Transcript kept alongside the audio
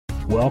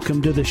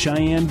Welcome to the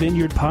Cheyenne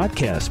Vineyard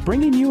Podcast,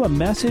 bringing you a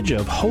message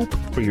of hope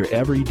for your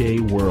everyday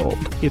world.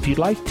 If you'd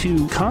like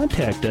to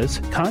contact us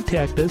at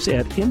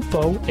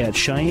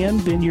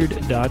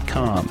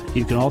info@cheyennevineyard.com.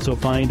 You can also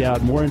find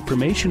out more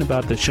information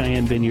about the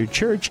Cheyenne Vineyard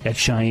Church at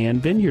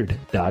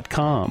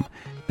cheyennevineyard.com.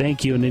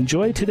 Thank you and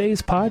enjoy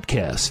today's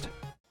podcast.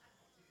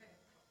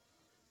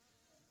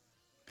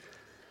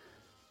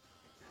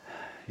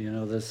 You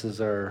know, this is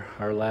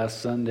our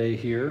last Sunday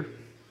here.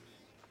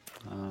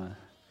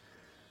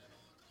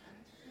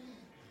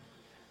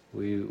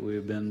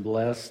 We've been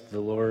blessed. The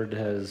Lord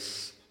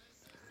has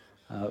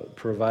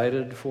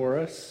provided for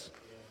us.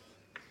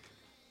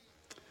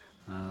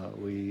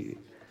 We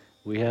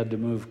had to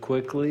move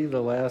quickly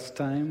the last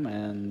time,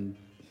 and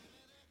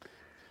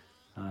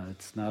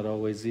it's not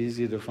always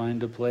easy to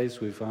find a place.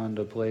 We found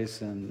a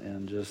place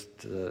in just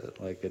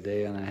like a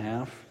day and a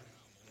half,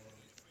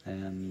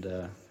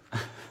 and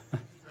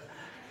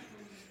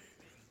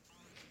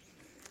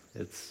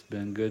it's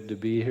been good to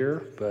be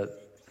here, but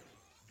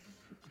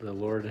the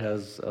Lord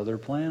has other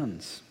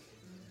plans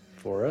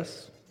for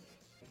us,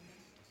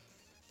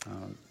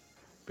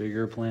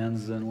 bigger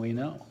plans than we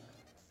know.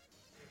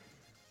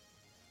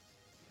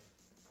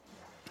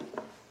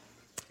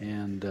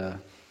 And,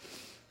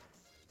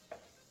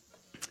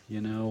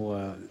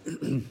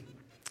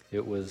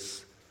 it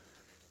was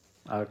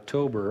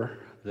October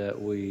that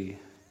we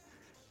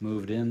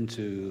moved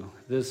into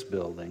this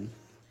building.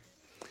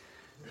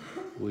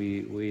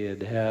 We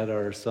had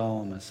our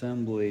solemn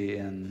assembly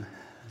in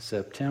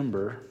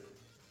September,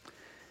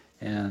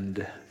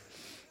 and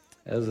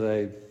as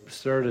I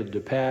started to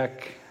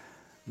pack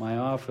my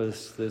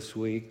office this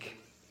week,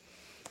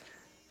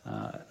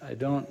 I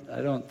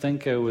don't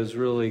think I was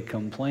really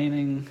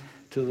complaining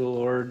to the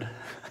Lord,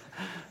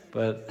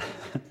 but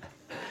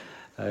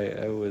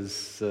I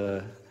was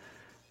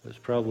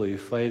probably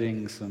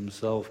fighting some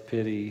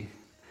self-pity,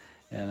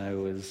 and I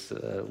was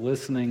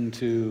listening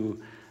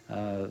to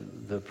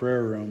the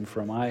prayer room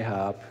from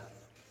IHOP,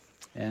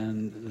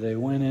 and they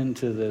went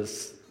into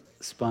this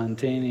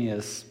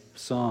spontaneous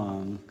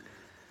song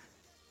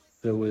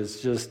that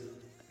was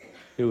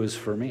it was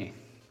for me.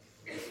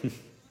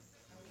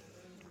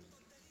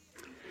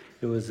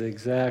 It was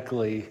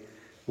exactly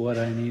what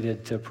I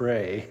needed to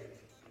pray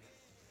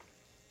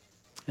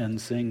and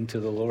sing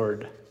to the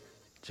Lord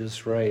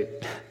just right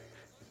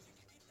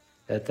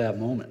at that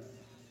moment.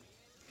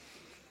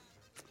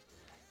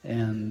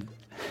 And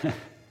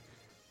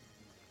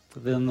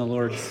then the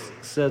Lord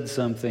said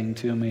something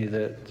to me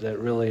that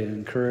really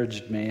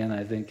encouraged me, and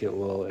I think it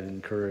will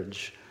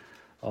encourage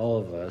all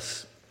of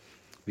us,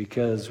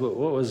 because what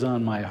was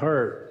on my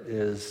heart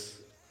was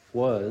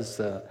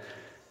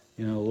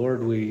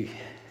Lord, we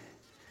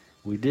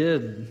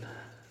did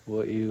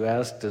what you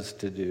asked us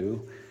to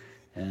do,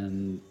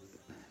 and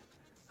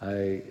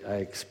I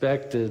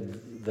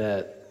expected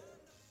that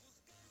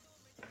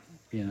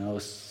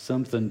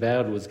something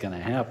bad was going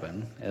to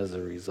happen as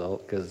a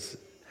result, because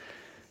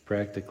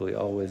practically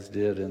always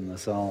did in the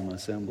solemn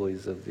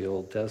assemblies of the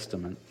Old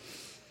Testament.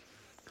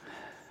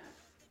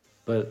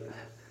 But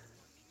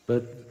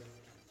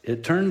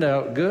it turned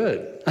out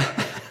good.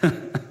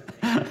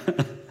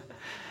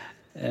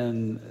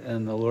 and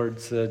the Lord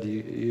said,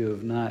 you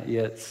have not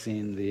yet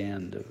seen the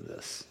end of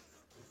this.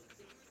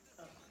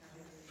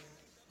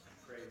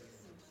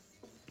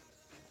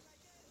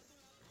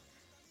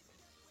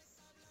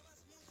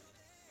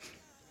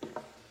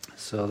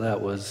 So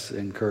that was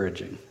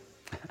encouraging.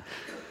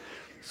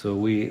 So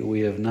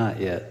we have not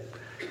yet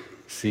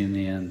seen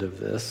the end of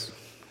this.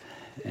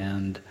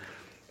 And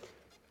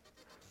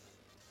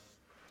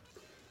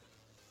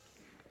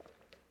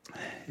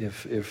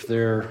if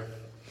there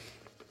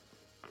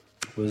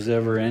was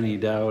ever any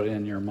doubt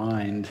in your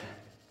mind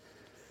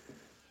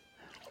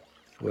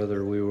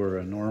whether we were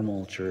a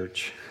normal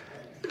church,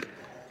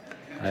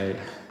 I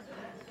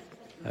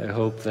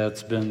hope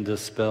that's been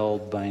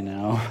dispelled by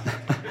now.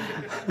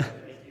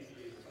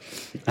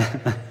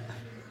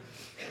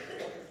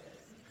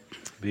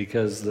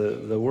 Because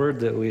the word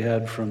that we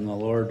had from the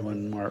Lord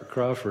when Mark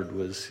Crawford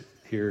was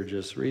here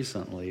just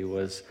recently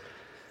was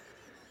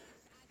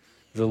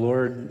the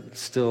Lord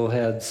still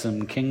had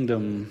some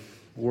kingdom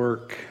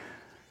work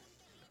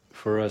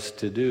for us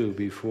to do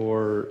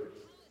before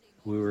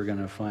we were going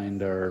to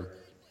find our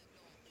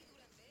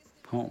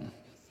home.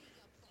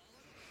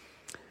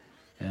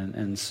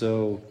 And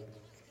so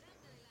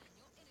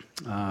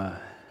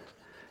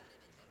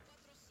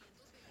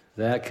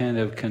that kind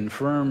of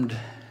confirmed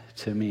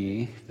to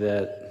me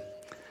that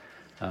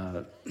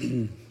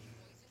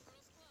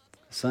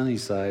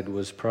Sunnyside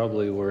was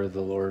probably where the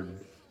Lord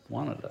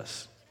wanted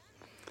us,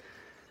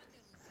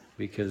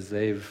 because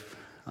they've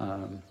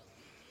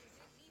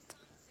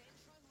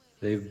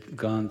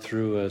gone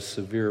through a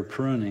severe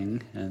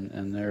pruning,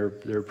 and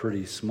they're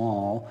pretty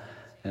small,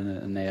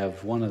 and they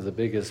have one of the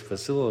biggest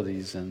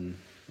facilities in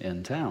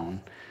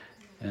town,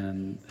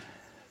 and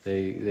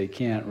they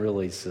can't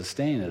really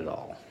sustain it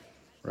all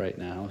right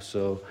now.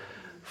 So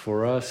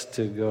for us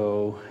to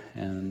go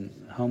and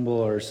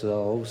humble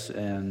ourselves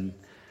and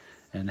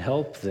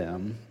help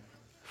them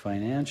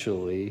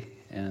financially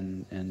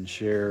and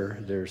share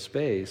their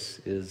space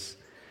is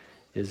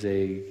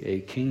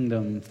a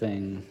kingdom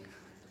thing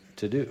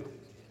to do.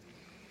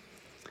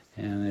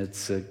 And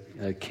it's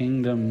a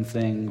kingdom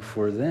thing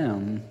for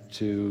them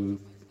to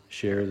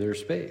share their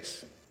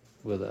space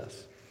with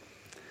us.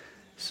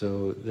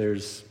 So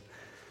there's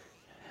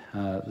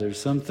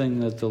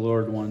something that the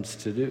Lord wants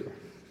to do.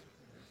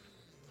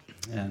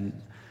 And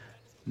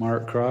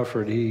Mark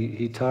Crawford,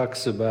 he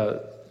talks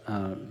about,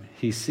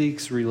 he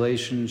seeks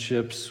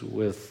relationships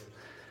with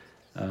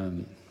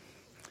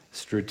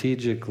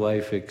strategic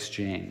life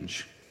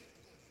exchange,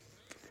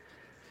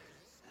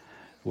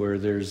 where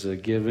there's a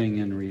giving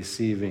and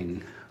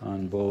receiving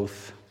on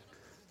both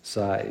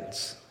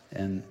sides.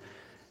 And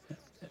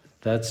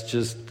that's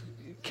just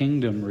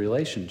kingdom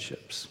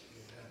relationships.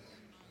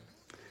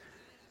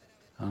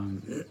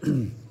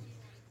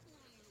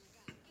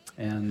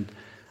 And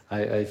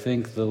I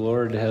think the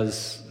Lord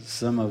has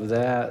some of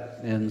that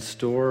in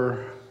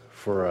store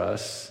for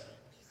us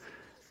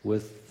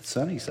with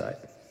Sunnyside.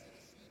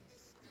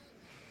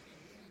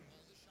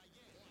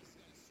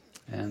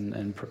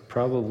 And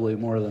probably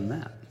more than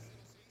that.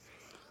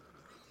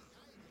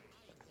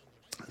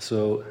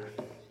 So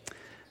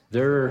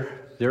they're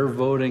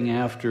voting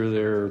after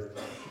their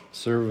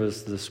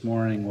service this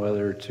morning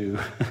whether to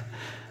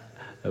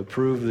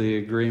approve the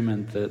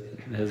agreement that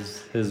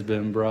has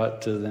been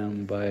brought to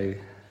them by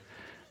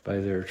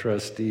their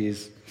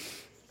trustees.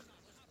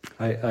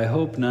 I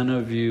hope none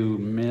of you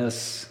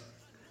miss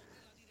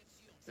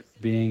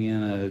being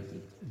in a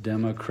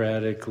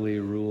democratically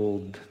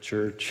ruled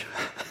church,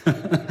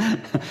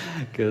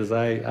 because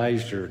I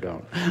sure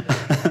don't.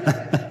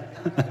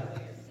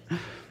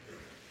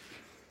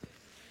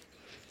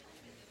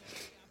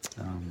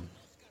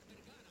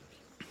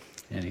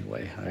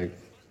 Anyway,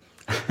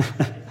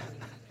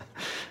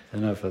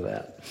 enough of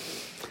that.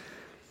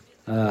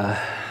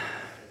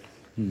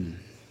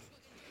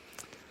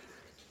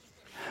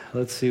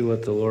 Let's see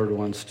what the Lord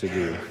wants to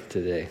do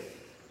today.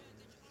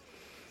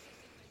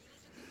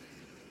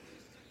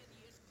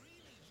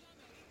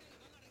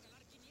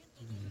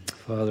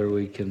 Father,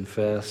 we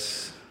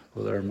confess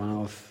with our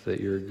mouth that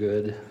you're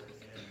good,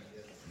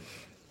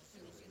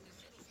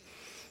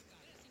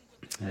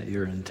 that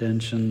your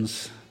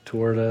intentions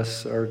toward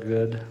us are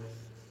good.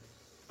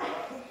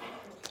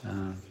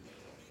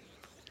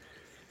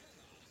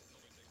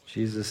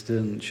 Jesus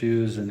didn't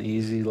choose an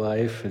easy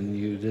life, and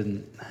you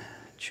didn't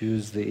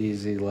choose the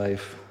easy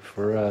life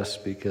for us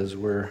because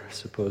we're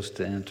supposed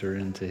to enter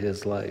into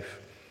his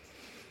life.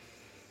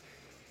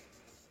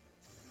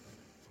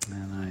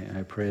 And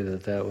I pray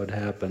that that would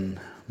happen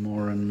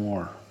more and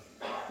more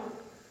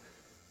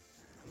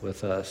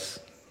with us,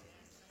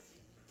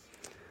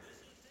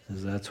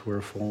 because that's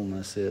where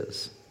fullness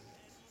is.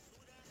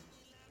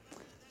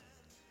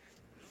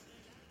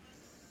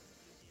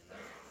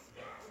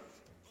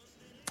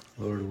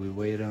 Lord, we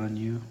wait on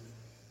you.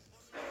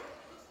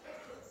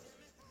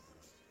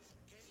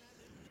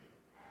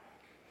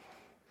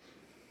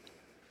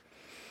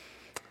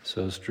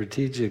 So,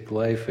 strategic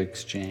life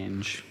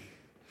exchange.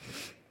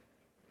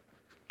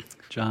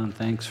 John,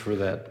 thanks for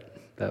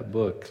that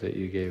book that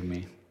you gave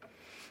me.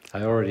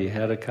 I already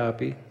had a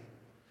copy.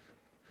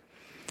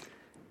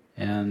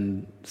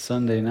 And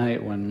Sunday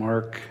night when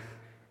Mark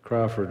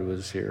Crawford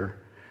was here,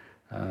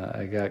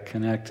 I got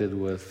connected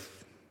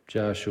with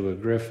Joshua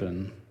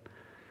Griffin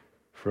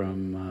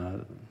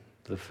from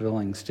the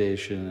filling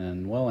station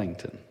in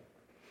Wellington.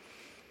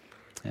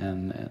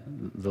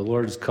 And the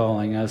Lord's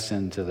calling us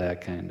into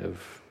that kind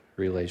of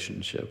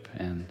relationship.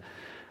 And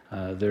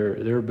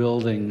they're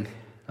building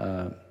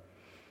a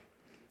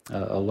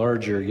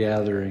larger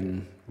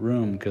gathering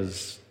room,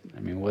 because, I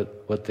mean,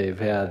 what they've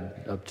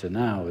had up to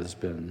now has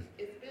been...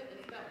 It's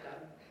not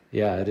done.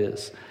 Yeah, it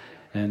is.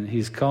 And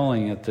he's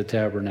calling it the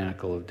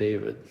Tabernacle of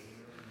David.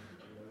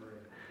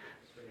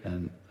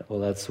 And, well,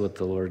 that's what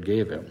the Lord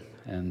gave him.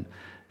 And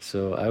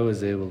so I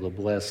was able to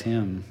bless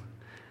him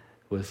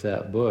with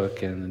that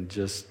book and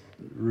just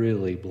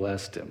really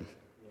blessed him.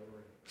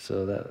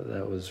 So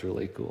that was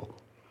really cool.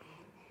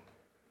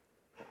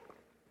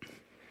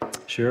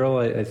 Cheryl,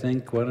 I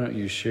think, why don't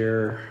you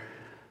share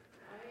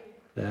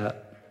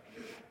that?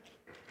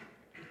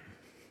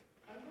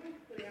 I'm going to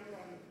put Amber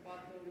on the spot,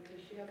 though, because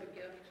she has a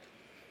gift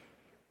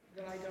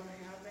that I don't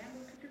have.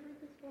 Amber, could you read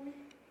this for me?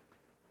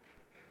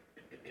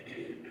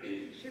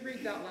 She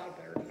reads out loud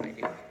better than I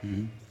do.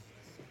 Mm-hmm.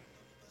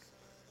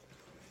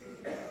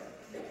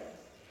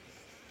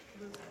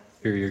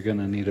 Here, you're going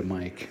to need a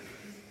mic.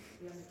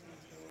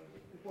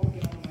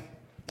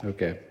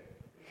 Okay.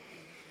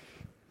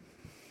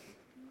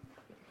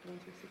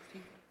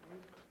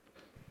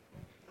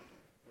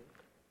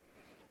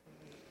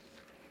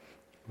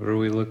 What are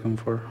we looking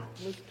for?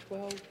 Luke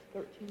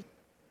 12:13.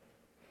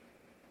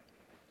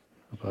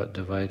 About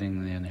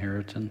dividing the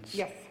inheritance?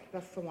 Yes,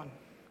 that's the one.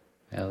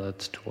 Yeah,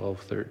 that's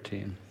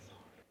 12:13.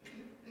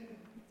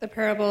 The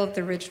parable of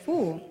the rich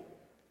fool.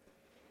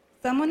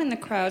 Someone in the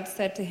crowd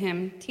said to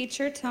him,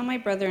 "Teacher, tell my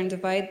brother and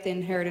divide the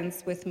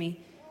inheritance with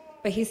me."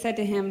 But he said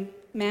to him,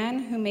 "Man,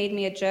 who made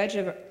me a judge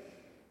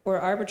or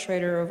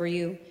arbitrator over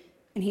you.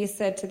 And he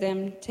said to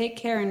them, take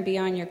care and be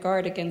on your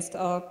guard against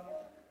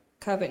all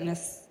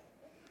covetousness,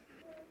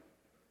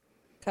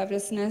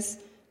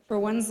 for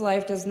one's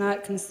life does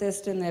not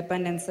consist in the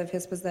abundance of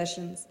his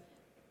possessions.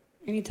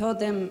 And he told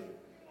them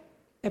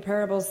a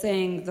parable,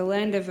 saying, the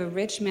land of a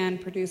rich man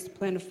produced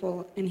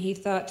plentiful, and he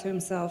thought to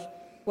himself,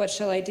 what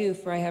shall I do,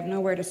 for I have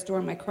nowhere to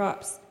store my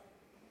crops?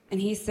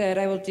 And he said,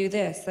 I will do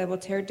this, I will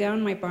tear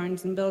down my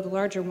barns and build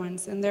larger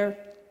ones, and there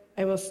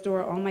I will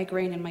store all my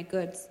grain and my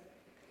goods.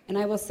 And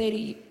I will say to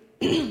you,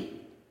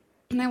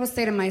 and I will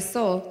say to my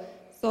soul,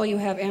 soul, you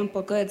have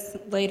ample goods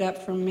laid up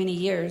for many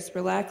years.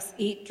 Relax,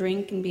 eat,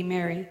 drink, and be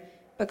merry.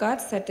 But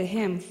God said to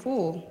him,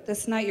 fool,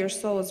 this night your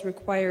soul is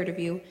required of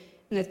you,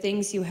 and the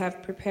things you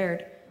have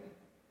prepared,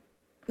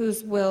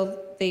 whose will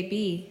they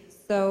be?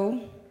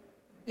 So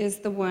is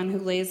the one who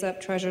lays up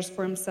treasures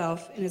for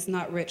himself and is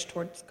not rich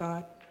towards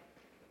God.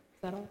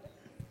 Is that all?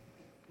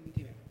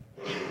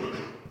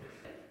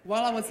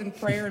 While I was in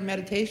prayer and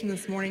meditation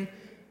this morning,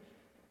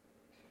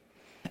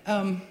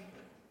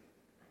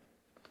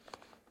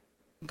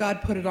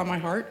 God put it on my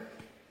heart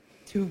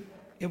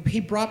he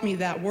brought me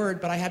that word,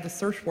 but I had to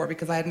search for it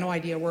because I had no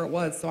idea where it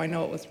was, so I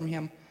know it was from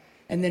him.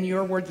 And then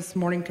your word this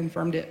morning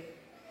confirmed it.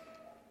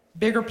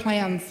 Bigger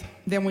plans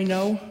than we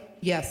know?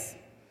 Yes.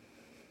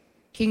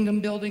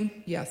 Kingdom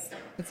building? Yes.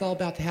 It's all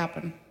about to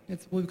happen.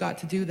 We've got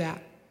to do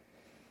that.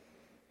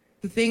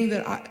 The thing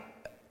that I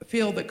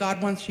feel that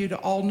God wants you to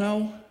all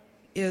know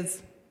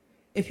is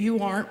if you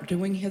aren't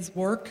doing his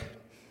work,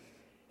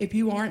 if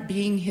you aren't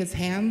being his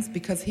hands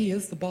because he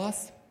is the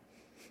boss,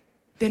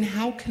 then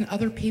how can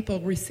other people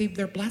receive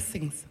their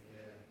blessings?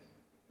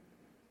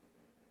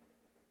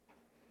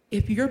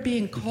 If you're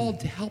being called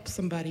to help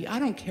somebody, I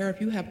don't care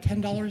if you have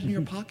 $10 in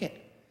your pocket.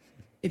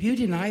 If you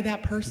deny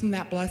that person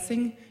that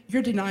blessing,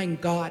 you're denying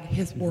God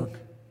his work.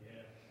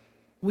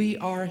 We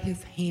are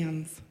his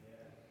hands.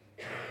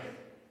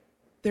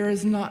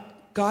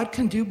 God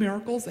can do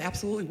miracles,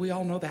 absolutely, we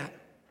all know that.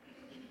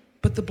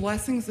 But the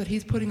blessings that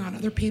he's putting on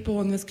other people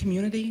in this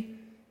community,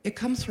 it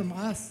comes from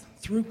us,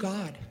 through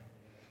God.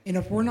 And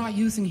if we're not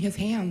using his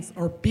hands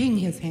or being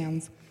his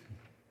hands,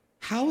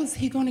 how is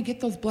he going to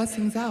get those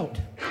blessings out?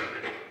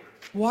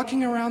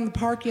 Walking around the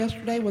park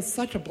yesterday was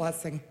such a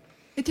blessing.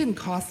 It didn't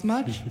cost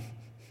much.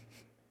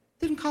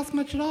 Didn't cost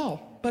much at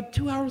all, but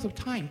 2 hours of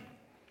time.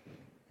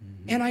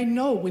 Mm-hmm. And I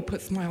know we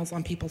put smiles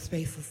on people's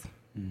faces.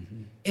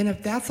 Mm-hmm. And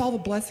if that's all the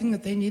blessing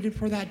that they needed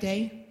for that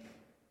day,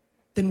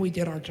 then we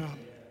did our job.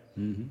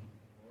 Mm-hmm.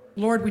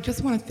 Lord, we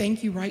just want to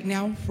thank you right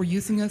now for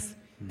using us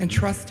and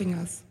trusting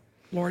us,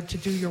 Lord, to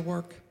do your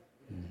work.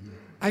 Mm-hmm.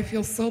 I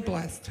feel so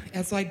blessed,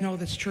 as I know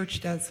this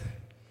church does,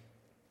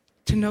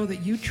 to know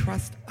that you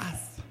trust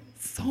us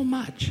so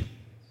much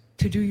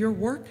to do your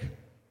work.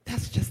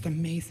 That's just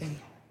amazing.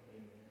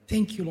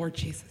 Thank you, Lord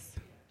Jesus.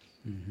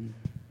 Mm-hmm.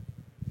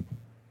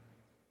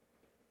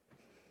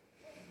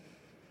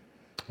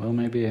 Well,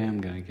 maybe I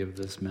am going to give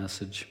this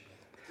message.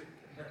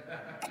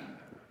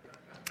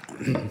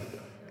 I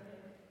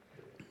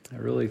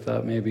really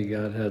thought maybe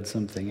God had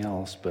something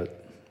else,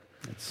 but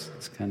it's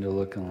kind of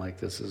looking like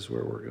this is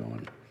where we're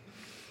going.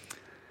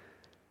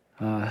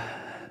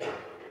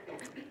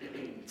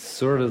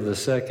 Sort of the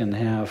second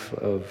half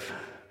of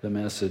the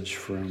message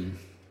from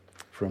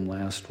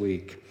last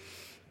week.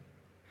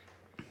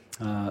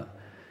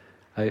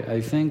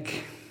 I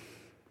think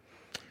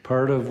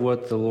part of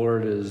what the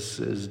Lord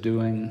is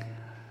doing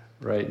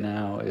right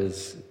now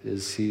is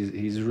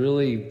he's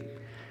really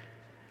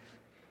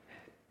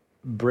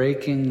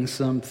breaking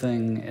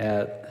something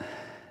at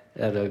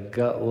a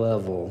gut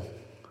level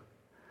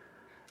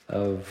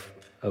of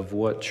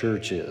what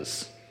church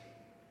is.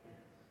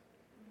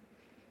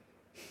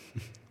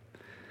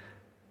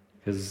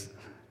 Because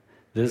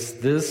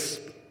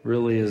this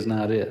really is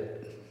not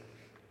it.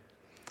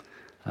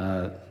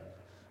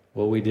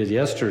 What we did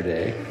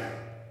yesterday,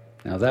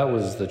 now that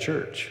was the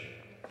church.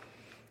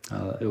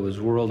 It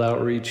was World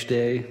Outreach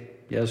Day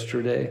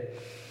yesterday,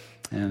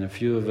 and a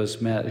few of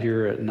us met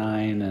here at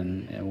 9,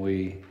 and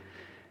we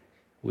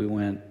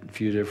went a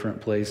few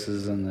different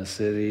places in the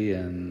city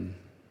and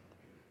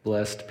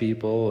blessed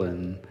people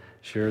and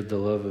shared the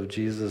love of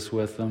Jesus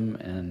with them,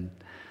 and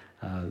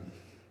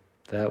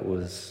that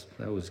was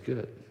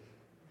good.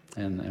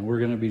 And we're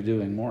going to be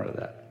doing more of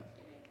that.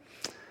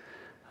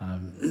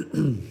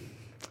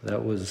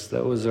 That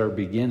was our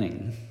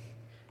beginning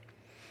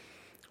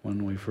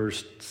when we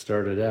first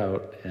started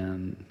out,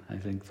 and I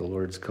think the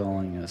Lord's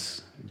calling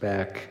us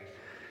back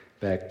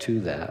to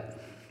that.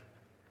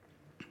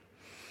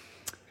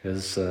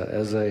 Because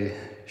as I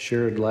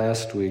shared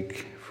last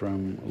week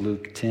from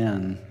Luke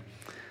 10,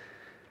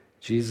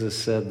 Jesus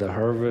said, "The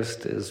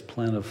harvest is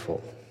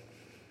plentiful,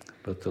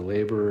 but the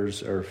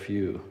laborers are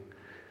few.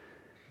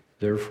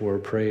 Therefore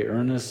pray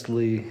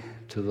earnestly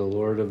to the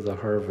Lord of the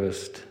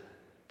harvest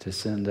to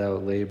send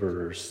out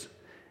laborers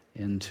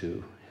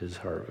into his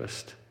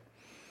harvest."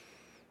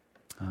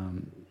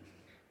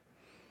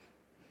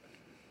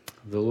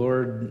 The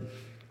Lord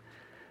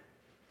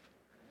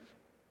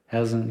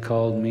hasn't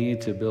called me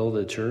to build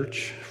a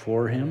church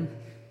for him.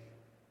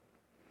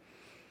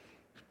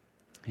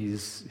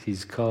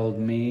 He's called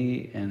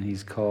me and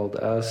he's called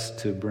us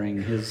to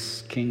bring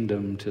his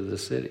kingdom to the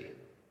city.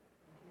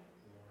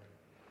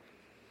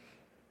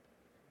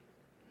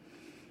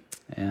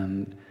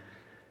 And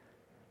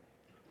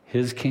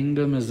his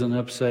kingdom is an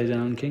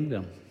upside-down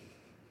kingdom.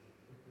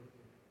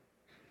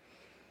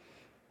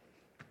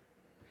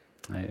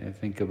 I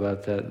think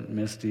about that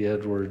Misty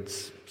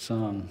Edwards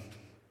song.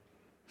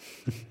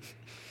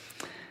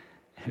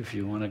 If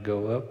you want to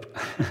go up,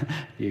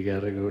 you got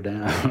to go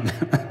down.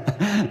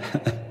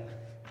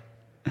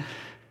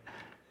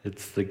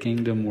 It's the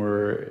kingdom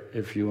where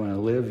if you want to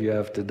live, you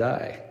have to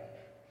die.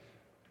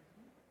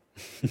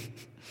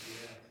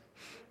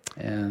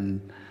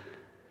 And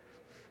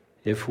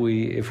if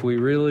we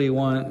really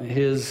want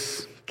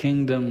his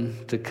kingdom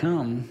to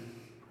come,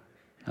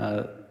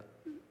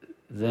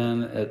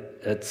 then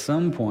at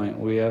some point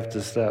we have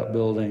to stop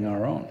building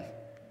our own.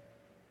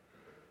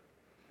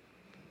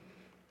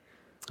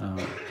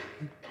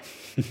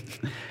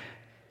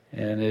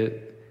 And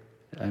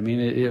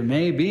it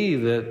may be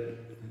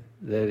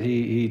that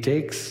he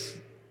takes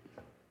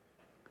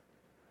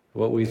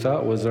what we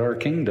thought was our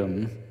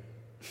kingdom,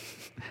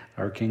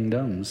 our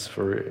kingdoms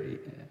for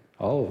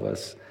all of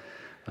us,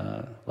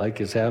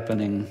 like is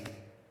happening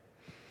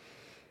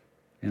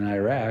in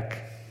Iraq.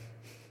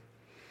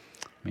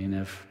 I mean,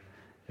 if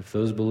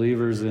those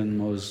believers in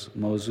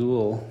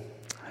Mosul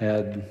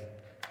had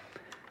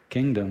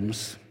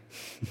kingdoms,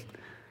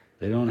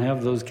 they don't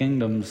have those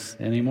kingdoms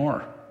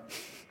anymore.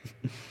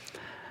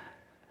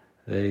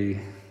 They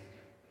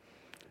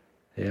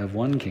have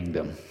one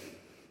kingdom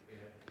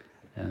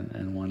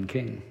and one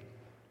king.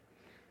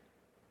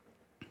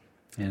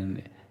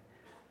 And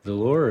the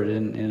Lord,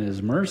 in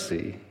his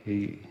mercy,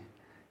 he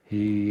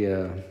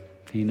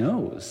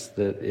knows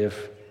that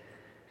if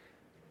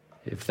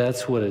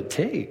that's what it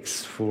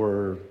takes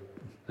for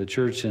the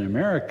church in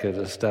America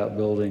to stop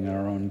building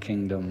our own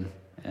kingdom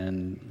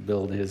and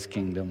build his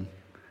kingdom,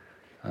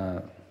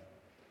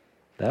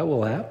 that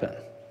will happen.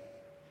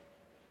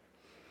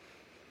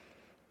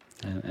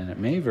 And it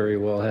may very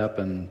well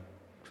happen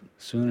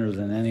sooner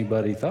than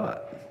anybody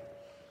thought.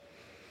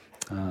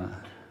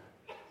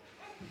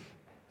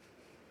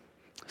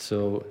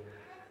 So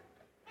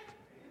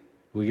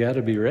we got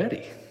to be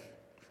ready.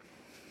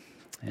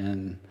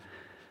 And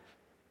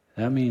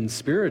that means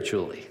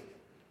spiritually,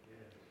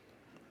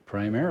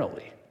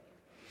 primarily.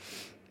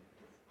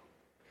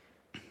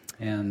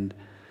 And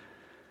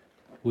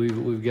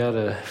we've got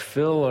to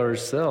fill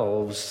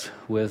ourselves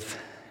with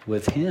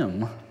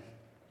him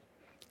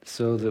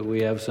so that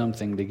we have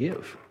something to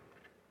give.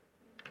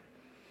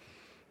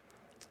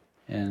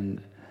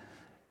 And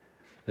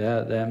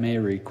that may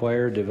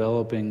require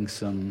developing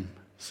some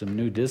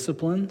new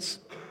disciplines,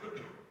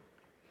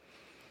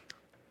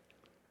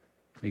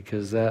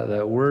 because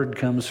that word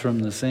comes from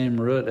the same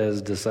root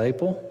as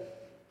disciple.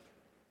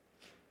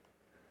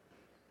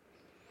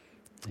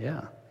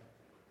 Yeah.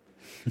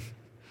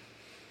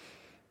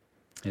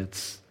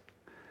 It's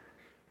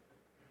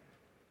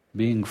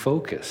being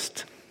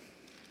focused.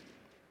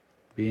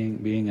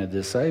 Being a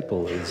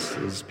disciple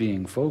is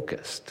being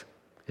focused.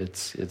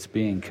 It's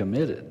being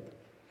committed.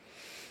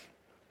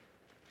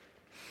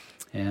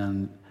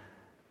 And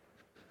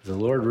the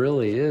Lord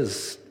really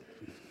is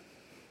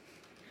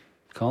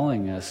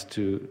calling us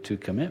to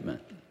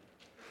commitment.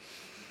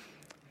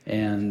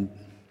 And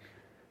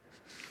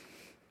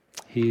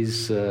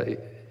he's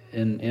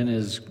in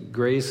his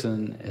grace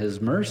and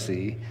his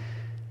mercy,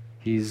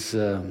 he's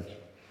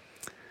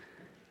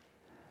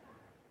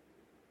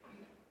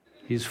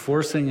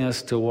forcing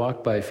us to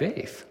walk by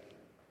faith.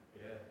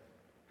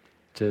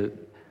 To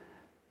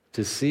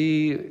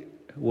see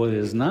what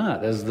is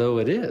not as though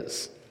it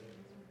is.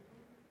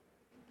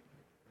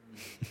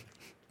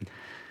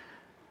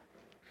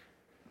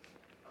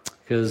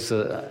 Because,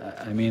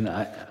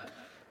 I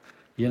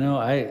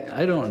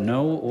don't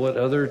know what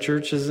other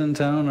churches in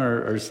town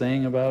are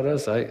saying about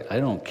us. I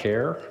don't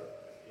care.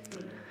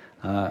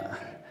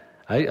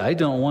 I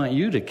don't want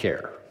you to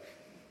care.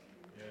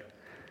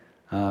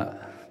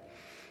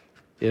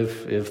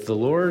 If the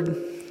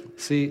Lord,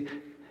 see,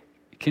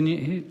 can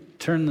you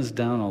turn this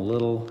down a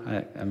little?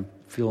 I'm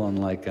feeling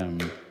like I'm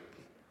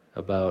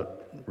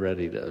about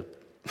ready to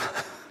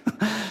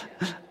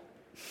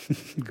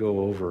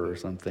go over or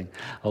something.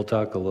 I'll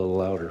talk a little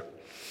louder.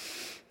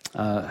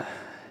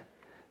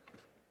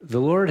 The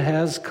Lord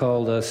has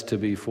called us to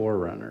be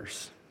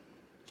forerunners.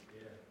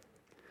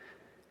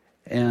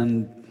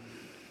 And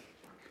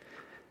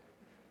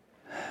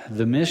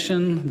the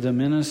mission, the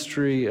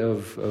ministry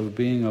of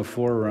being a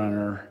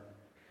forerunner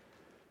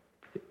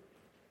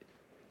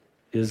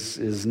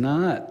is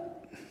not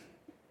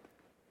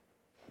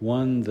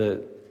one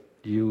that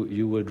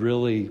you would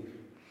really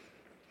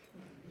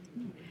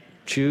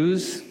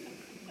choose.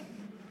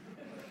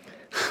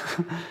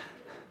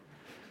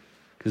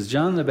 Because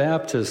John the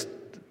Baptist,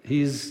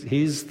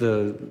 he's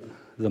the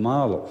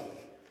model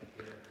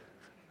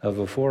of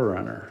a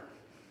forerunner.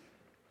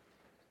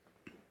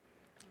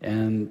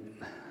 And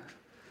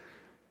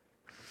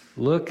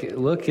look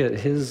at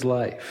his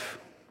life.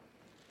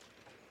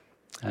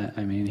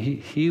 I mean,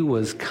 he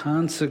was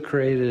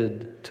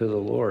consecrated to the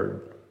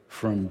Lord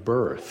from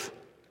birth.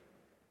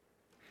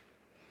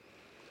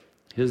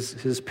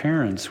 His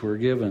parents were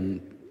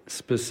given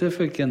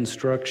specific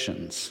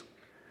instructions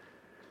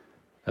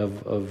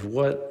of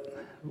what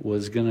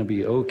was going to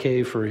be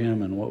okay for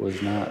him and what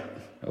was not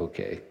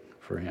okay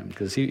for him,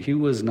 because he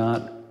was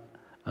not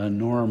a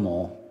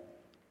normal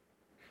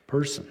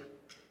person.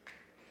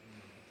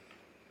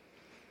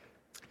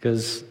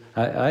 Because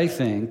I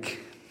think,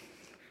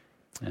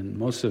 and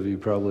most of you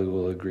probably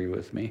will agree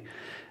with me,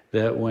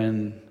 that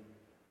when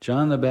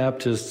John the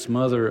Baptist's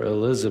mother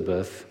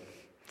Elizabeth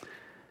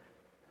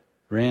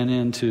ran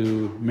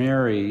into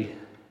Mary,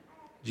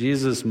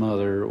 Jesus'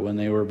 mother, when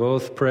they were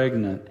both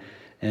pregnant,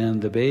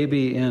 and the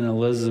baby in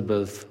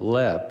Elizabeth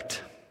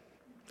leapt,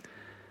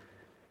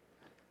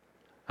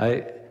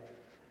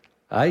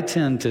 I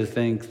tend to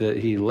think that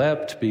he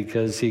leapt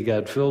because he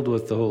got filled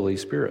with the Holy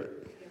Spirit.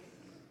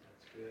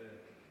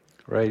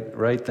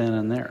 Right then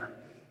and there.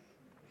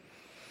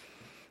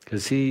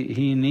 Because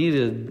he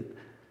needed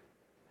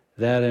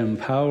that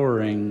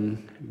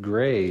empowering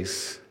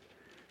grace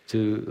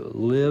to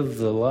live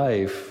the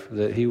life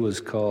that he was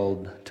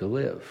called to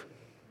live.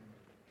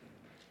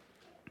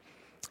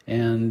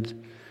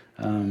 And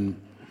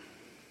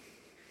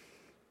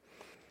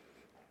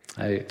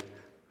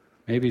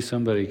maybe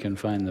somebody can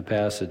find the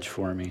passage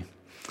for me.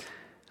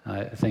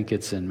 I think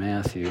it's in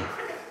Matthew,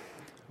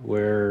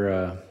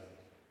 where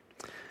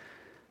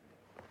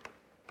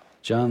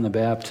John the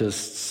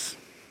Baptist's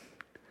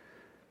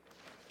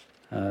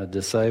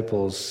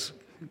disciples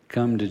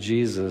come to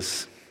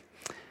Jesus,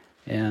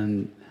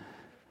 and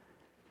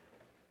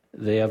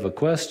they have a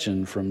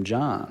question from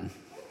John.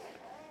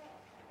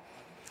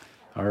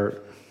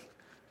 Are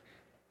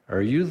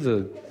you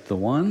the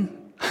one?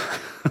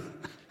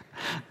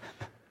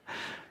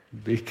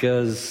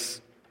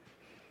 Because,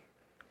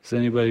 does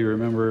anybody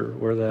remember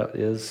where that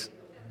is?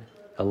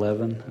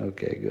 11?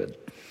 Okay, good.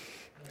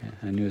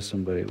 I knew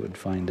somebody would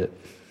find it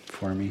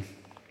for me.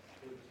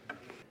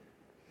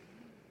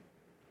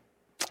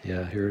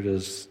 Yeah, here it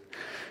is.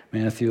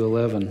 Matthew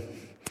 11.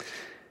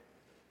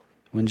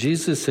 When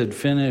Jesus had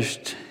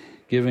finished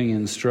giving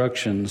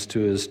instructions to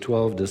his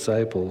 12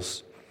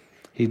 disciples,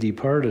 he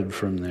departed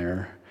from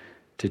there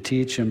to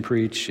teach and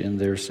preach in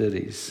their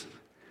cities.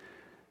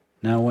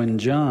 Now when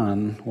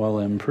John, while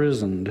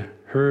imprisoned,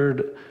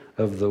 heard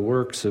of the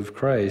works of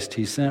Christ,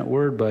 he sent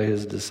word by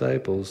his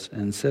disciples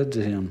and said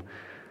to him,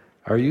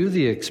 "Are you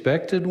the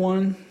expected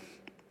one,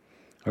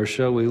 or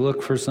shall we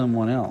look for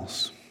someone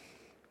else?"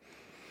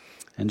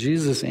 And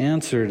Jesus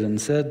answered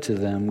and said to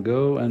them,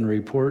 "Go and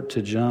report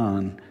to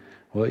John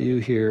what you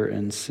hear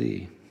and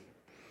see.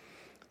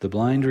 The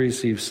blind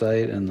receive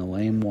sight and the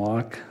lame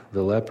walk,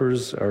 the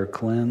lepers are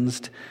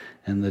cleansed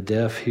and the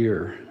deaf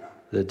hear.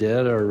 The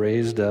dead are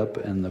raised up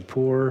and the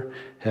poor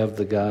have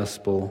the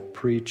gospel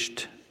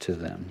preached to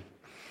them.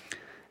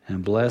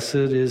 And blessed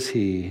is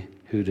he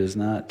who does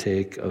not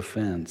take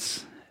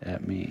offense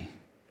at me."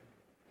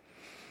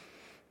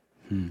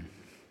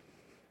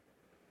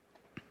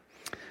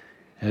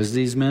 As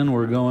these men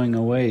were going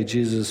away,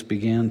 Jesus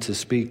began to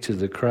speak to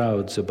the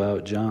crowds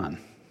about John.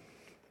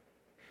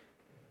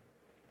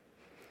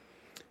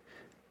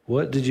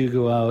 "What did you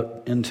go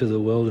out into the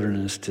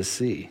wilderness to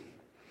see?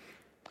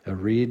 A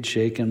reed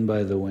shaken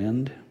by the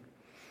wind?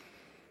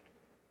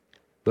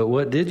 But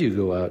what did you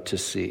go out to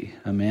see?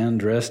 A man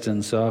dressed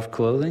in soft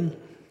clothing?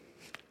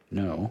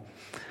 No.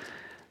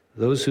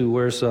 Those who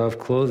wear soft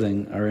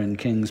clothing are in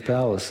kings'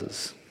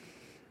 palaces,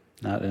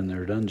 not in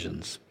their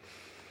dungeons.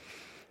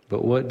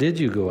 But what did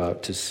you go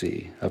out to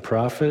see? A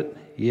prophet?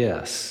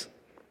 Yes,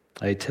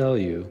 I tell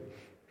you,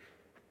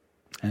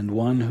 and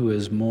one who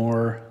is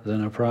more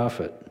than a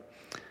prophet.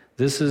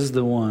 This is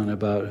the one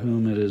about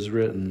whom it is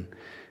written,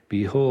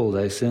 'Behold,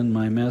 I send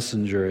my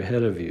messenger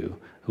ahead of you,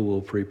 who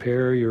will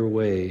prepare your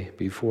way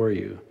before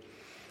you.'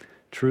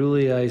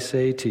 Truly I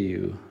say to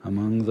you,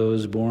 among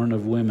those born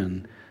of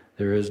women,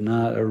 there has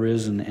not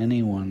arisen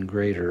anyone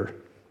greater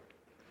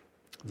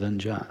than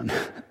John."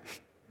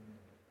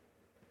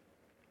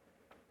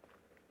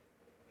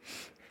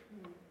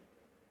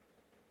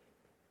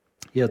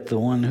 Yet the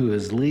one who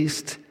is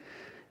least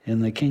in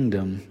the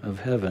kingdom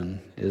of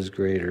heaven is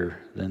greater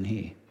than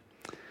he.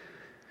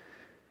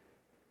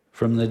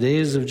 From the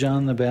days of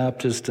John the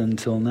Baptist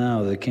until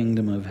now, the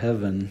kingdom of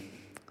heaven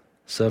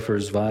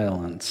suffers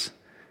violence,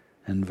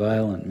 and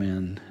violent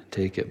men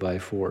take it by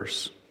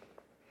force.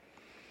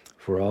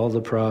 For all the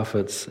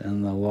prophets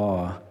and the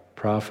law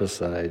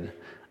prophesied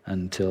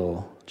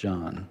until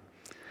John.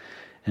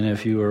 And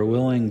if you are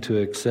willing to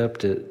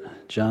accept it,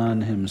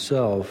 John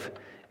himself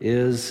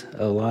is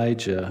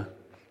Elijah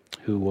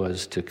who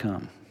was to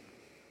come.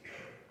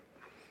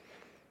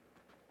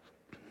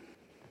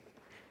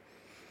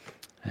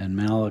 And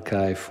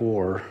Malachi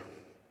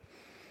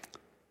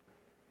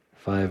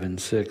 4:5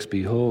 and 6,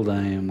 "Behold,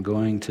 I am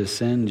going to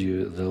send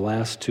you," the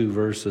last two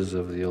verses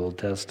of the Old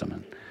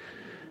Testament.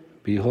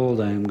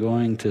 "Behold, I am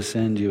going to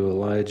send you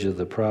Elijah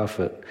the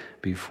prophet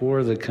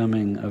before the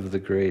coming of the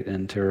great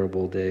and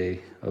terrible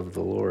day of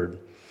the Lord.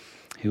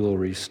 He will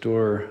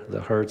restore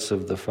the hearts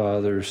of the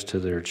fathers to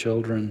their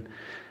children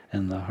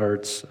and the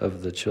hearts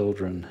of the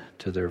children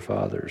to their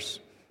fathers,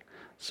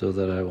 so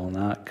that I will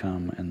not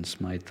come and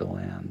smite the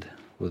land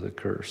with a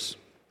curse.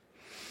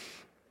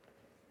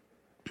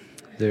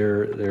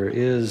 There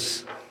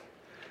is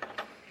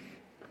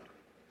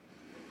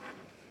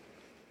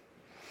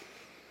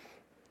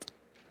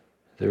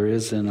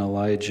an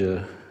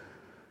Elijah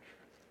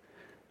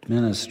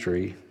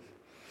ministry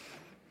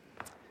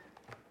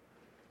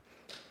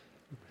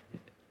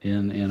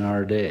in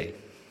our day.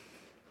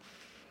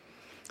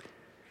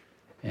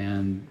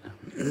 And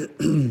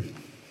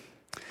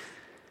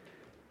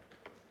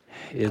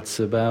it's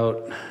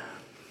about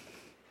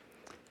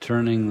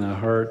turning the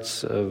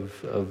hearts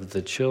of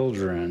the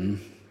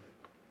children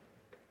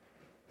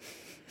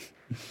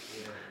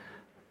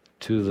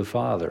to the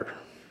Father.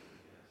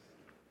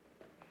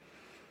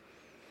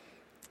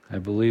 I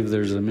believe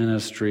there's a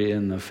ministry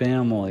in the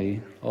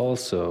family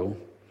also,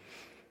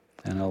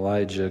 an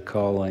Elijah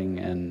calling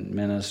and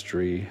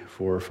ministry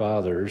for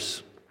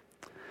fathers.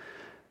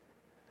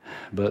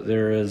 But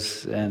there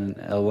is an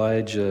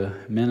Elijah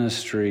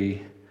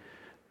ministry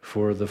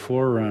for the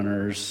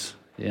forerunners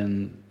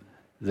in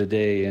the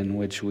day in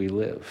which we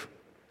live.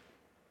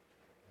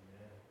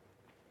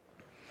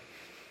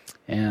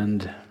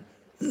 And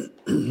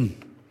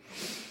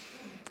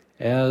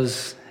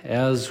as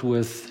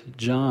with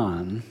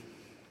John,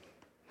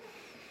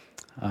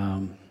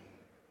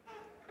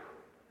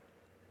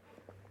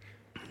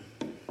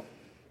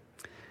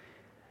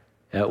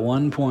 at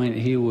one point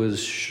he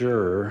was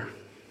sure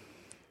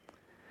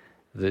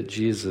that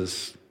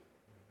Jesus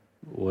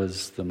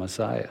was the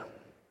Messiah.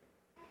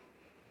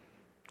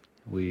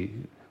 We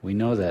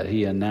know that.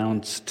 He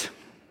announced,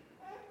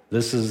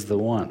 "This is the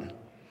one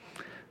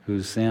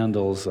whose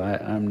sandals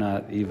I'm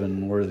not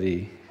even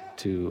worthy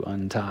to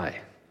untie.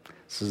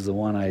 This is the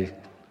one I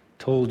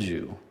told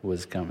you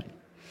was coming."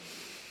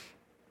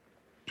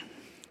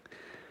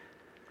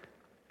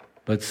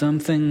 But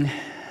something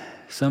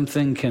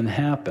can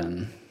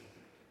happen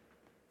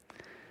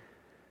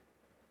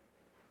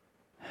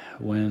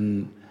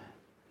when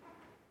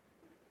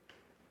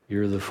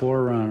you're the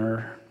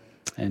forerunner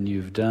and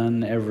you've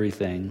done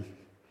everything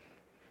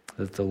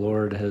that the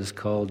Lord has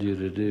called you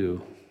to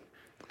do,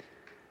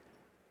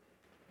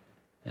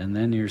 and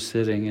then you're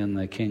sitting in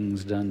the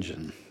king's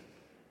dungeon.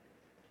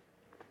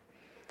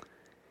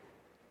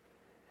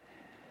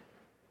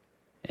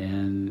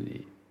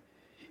 And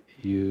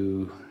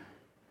you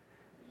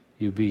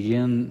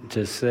begin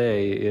to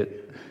say,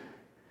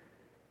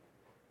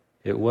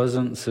 it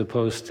wasn't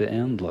supposed to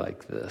end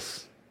like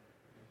this.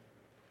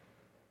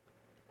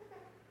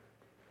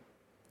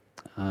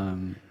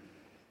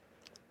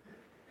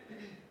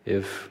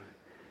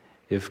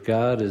 If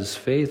God is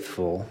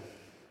faithful,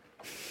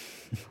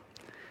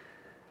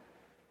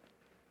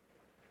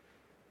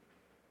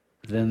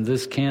 then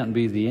this can't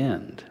be the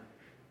end.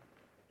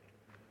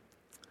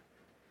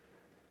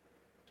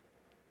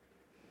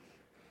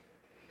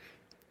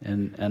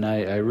 And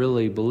I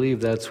really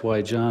believe that's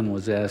why John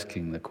was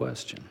asking the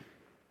question.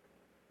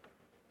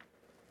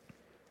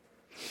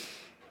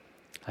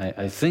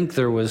 I think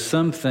there was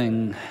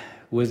something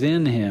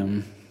within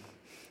him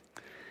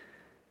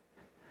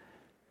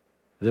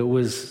that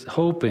was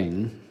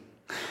hoping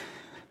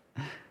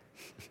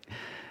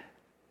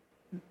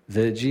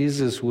that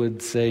Jesus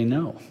would say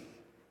no.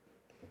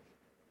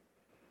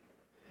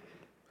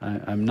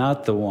 I'm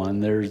not the one.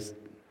 There's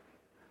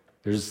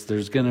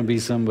going to be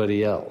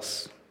somebody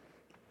else.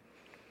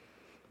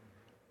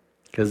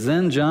 Because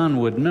then John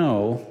would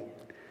know,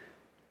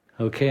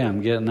 okay,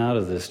 I'm getting out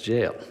of this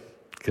jail,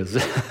 because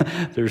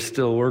there's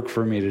still work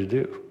for me to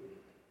do.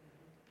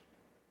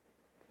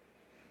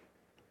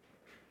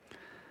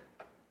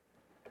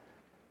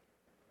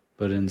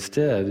 But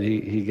instead,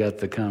 he got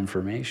the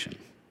confirmation,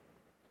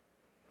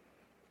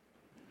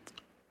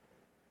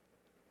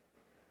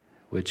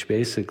 which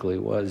basically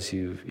was,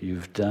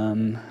 you've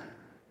done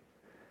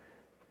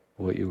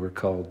what you were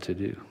called to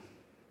do.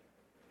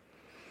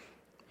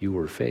 You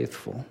were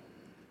faithful.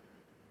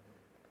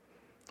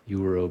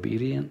 You were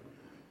obedient.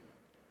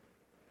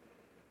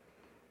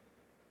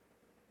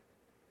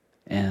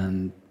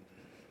 And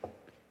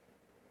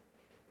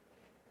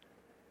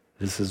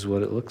this is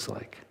what it looks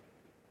like.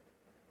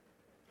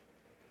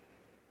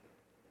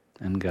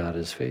 And God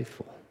is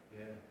faithful.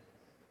 Yeah.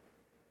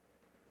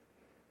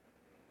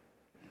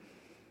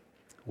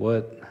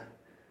 What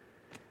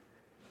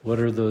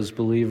are those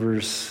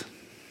believers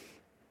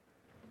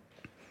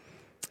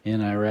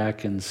in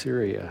Iraq and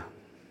Syria?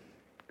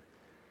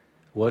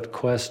 What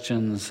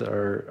questions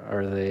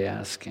are they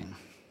asking?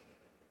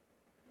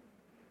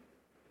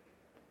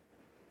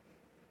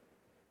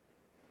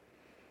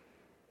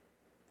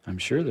 I'm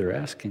sure they're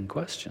asking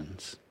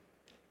questions.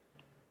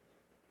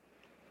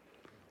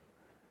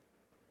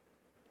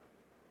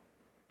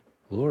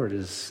 Lord,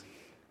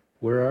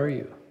 where are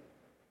you?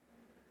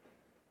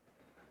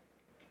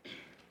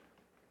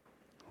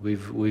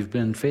 We've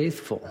been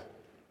faithful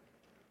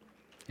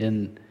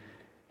in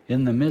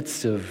the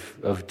midst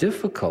of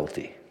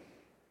difficulty.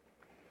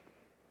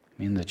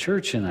 mean, the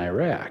church in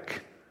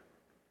Iraq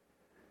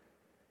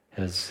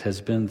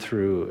has been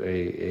through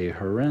a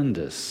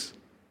horrendous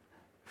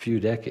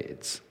few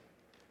decades.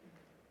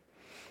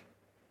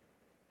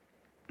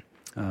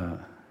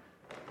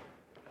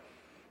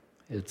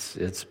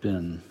 It's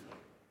been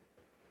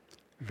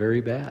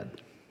very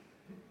bad.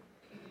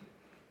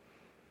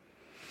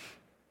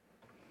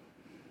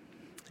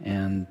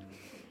 And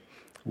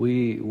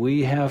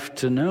we have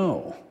to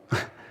know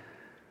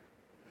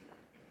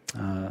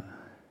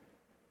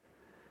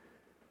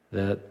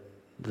that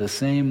the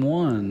same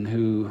one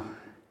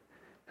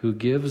who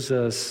gives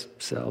us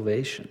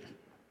salvation,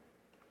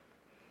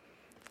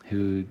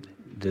 who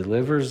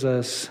delivers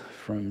us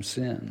from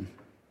sin,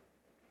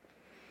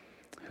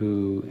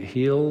 who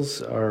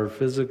heals our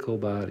physical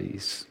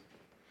bodies,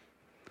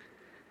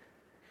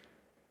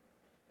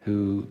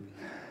 who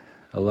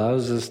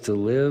allows us to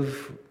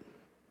live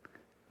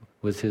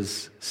with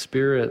His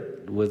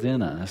Spirit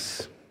within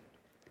us,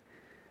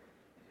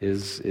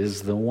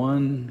 is the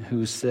one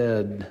who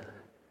said,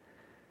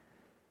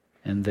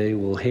 "And they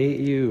will hate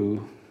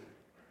you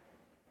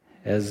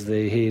as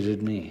they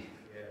hated me."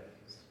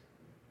 Yes.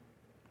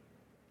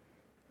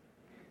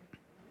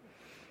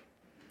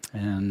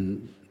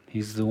 And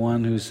He's the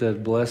one who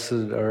said,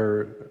 "Blessed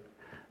are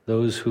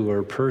those who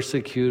are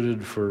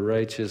persecuted for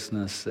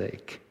righteousness'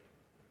 sake."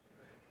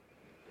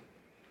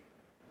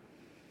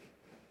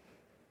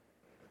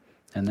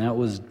 And that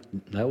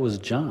was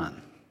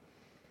John.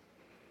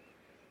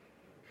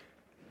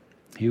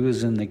 He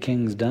was in the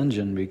king's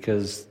dungeon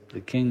because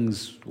the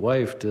king's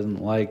wife didn't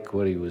like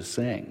what he was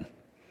saying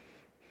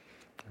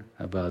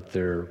about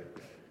their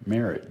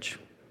marriage.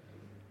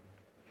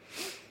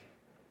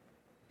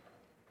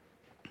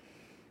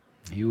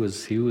 He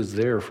was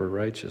there for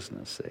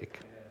righteousness' sake.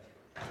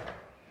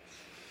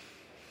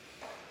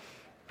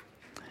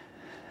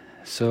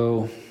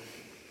 So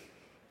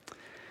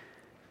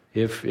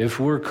if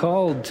we're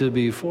called to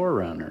be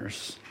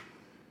forerunners,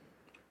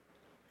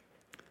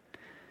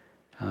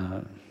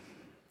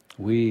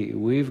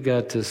 we've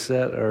got to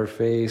set our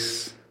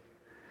face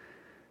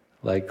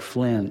like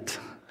flint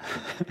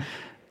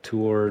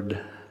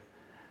toward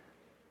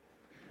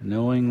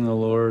knowing the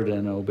Lord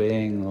and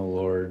obeying the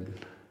Lord,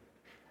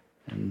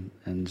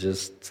 and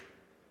just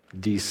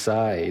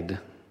decide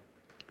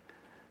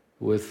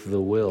with the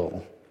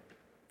will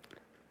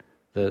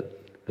that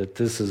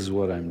this is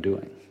what I'm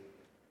doing.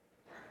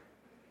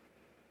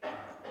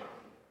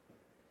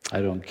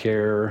 I don't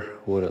care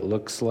what it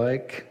looks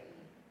like.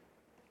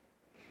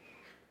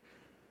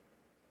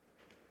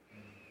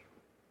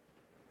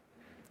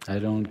 I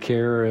don't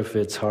care if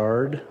it's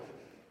hard.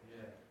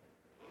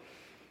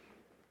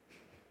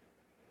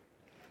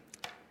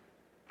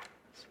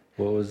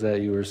 What was that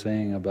you were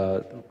saying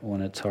about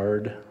when it's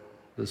hard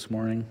this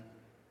morning?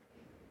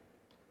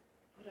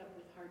 Put up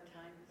with hard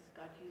times.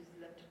 God uses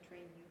them to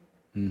train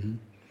you. Mm-hmm.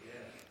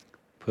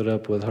 Put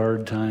up with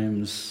hard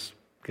times.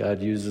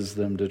 God uses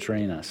them to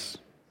train us.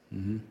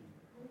 Mm-hmm.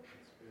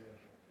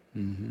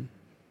 Mm-hmm.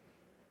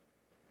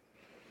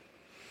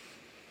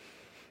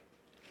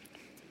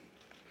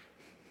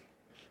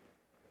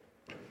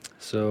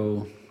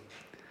 So,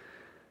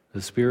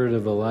 the spirit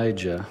of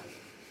Elijah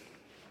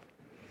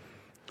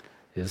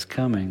is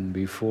coming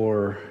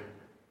before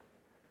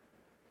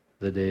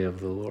the day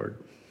of the Lord.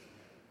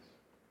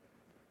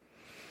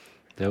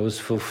 That was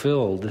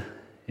fulfilled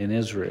in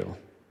Israel.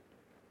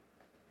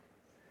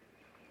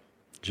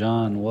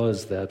 John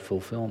was that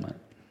fulfillment.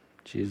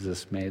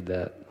 Jesus made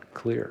that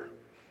clear.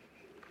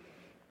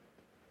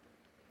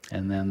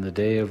 And then the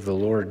day of the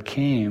Lord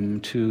came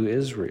to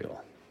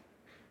Israel.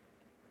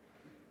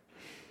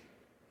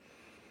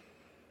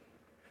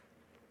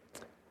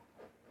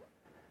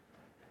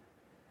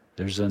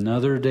 There's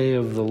another day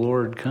of the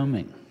Lord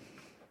coming.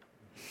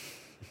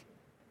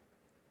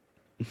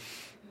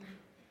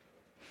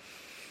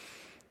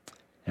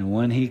 And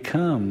when He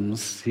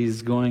comes,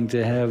 He's going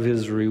to have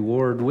His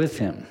reward with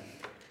Him.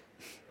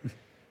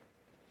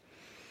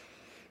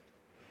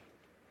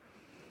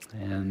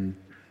 And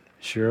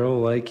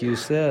Cheryl, like you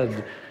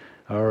said,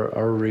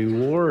 our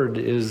reward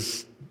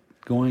is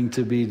going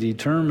to be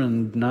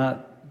determined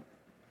not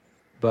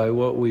by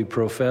what we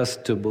profess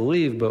to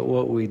believe, but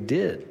what we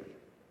did.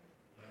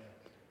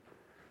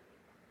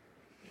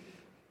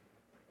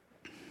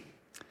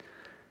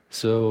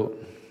 So,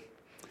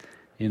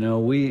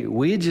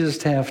 we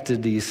just have to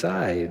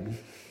decide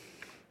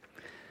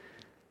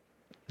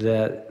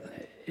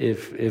that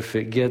if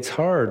it gets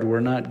hard,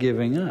 we're not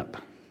giving up.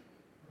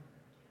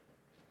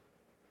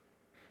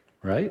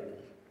 Right?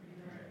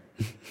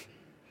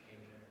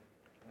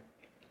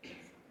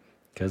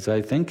 Because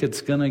I think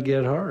it's going to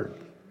get hard.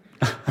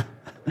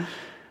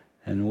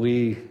 And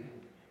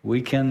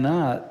we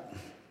cannot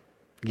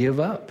give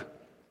up.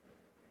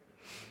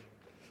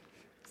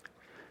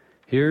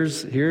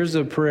 Here's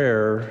a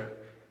prayer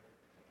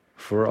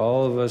for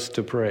all of us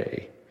to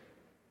pray.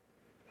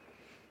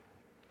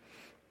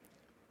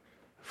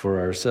 For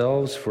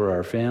ourselves, for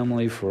our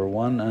family, for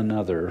one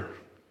another,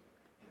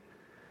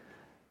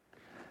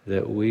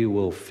 that we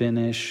will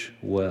finish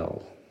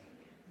well.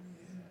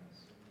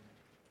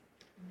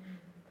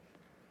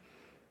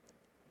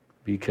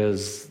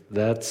 because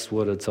that's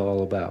what it's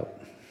all about.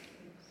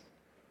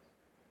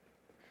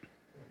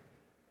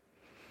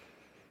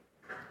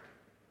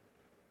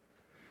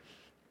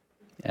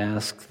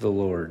 Ask the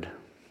Lord.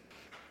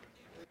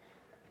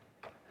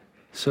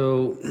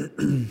 So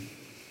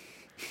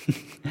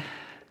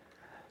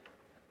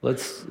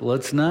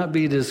let's not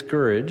be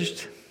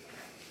discouraged,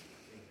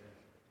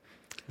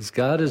 because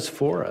God is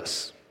for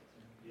us.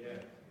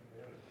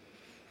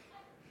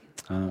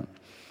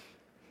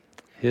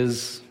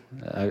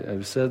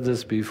 I've said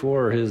this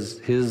before.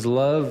 His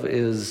love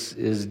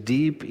is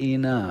deep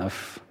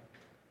enough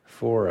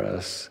for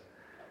us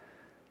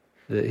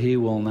that He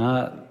will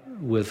not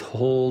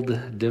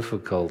withhold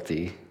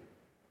difficulty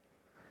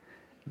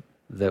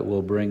that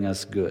will bring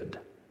us good.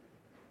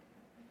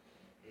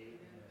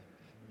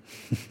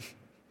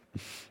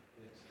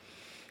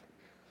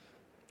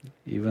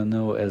 Even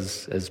though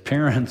as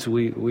parents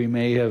we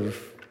may have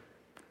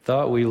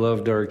thought we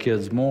loved our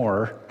kids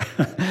more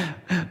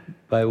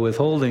by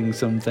withholding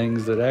some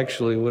things that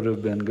actually would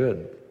have been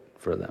good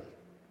for them.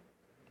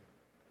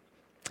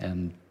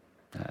 And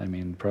I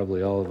mean,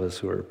 probably all of us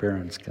who are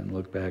parents can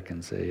look back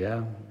and say,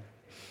 yeah,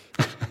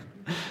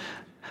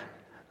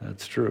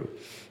 that's true.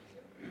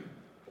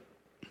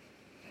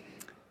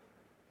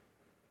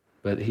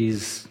 But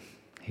he's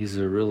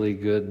a really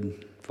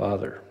good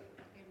father.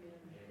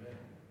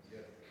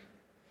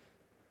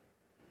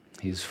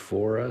 He's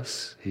for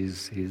us.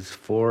 He's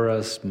for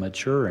us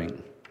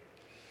maturing.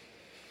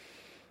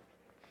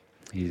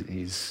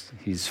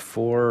 He's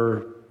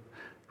for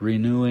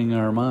renewing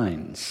our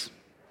minds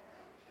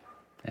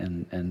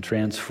and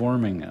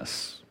transforming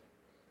us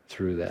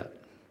through that.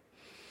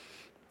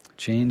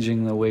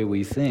 Changing the way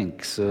we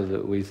think so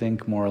that we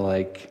think more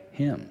like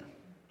Him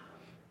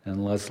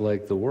and less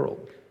like the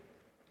world.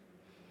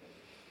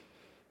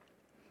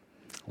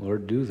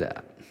 Lord, do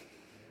that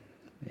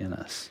in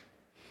us.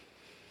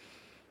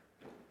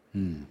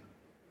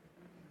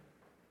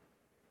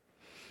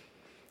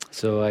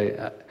 So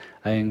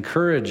I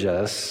encourage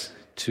us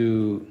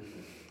to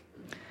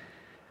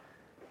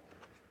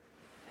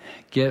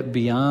get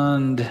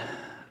beyond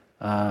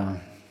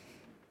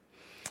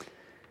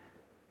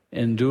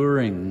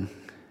enduring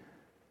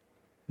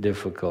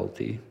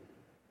difficulty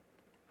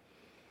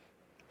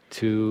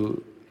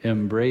to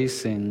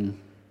embracing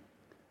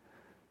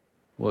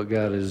what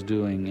God is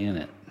doing in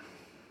it.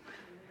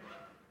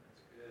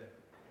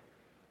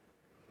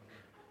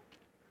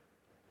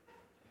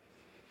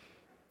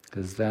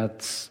 Because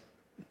that's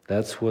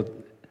what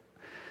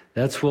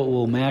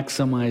will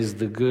maximize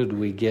the good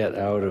we get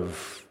out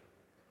of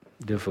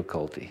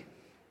difficulty.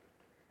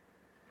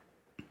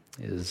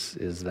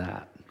 Is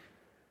that.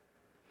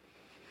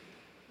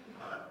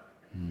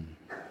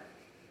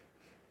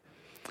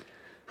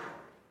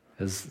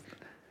 Because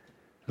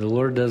the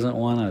Lord doesn't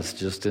want us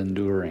just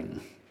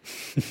enduring.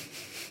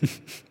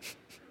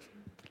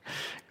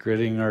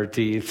 Gritting our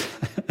teeth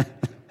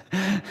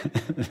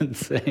and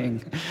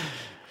saying,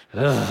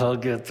 I'll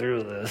get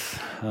through this.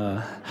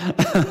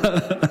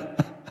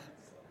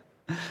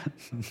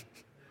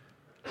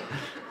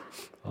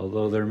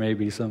 Although there may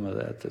be some of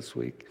that this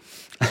week.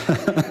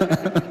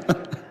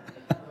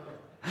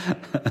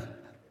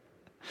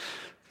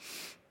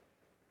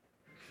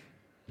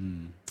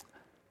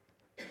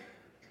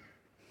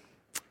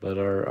 But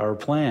our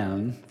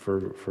plan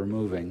for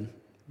moving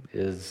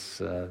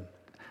is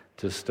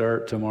to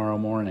start tomorrow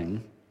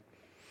morning.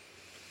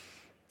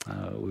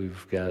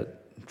 We've got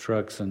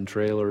trucks and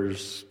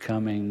trailers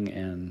coming,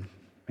 and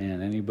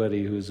man,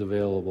 anybody who's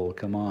available,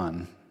 come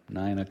on,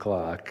 9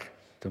 o'clock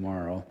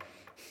tomorrow.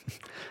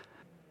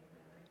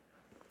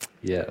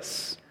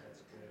 Yes,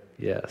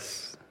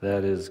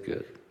 that is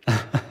good.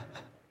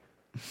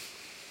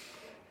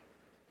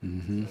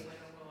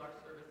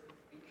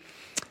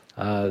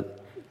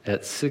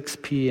 At 6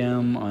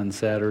 p.m. on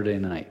Saturday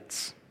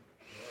nights.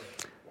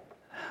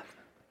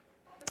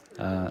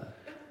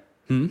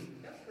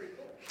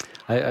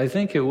 I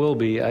think it will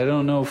be. I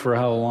don't know for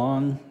how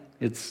long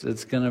it's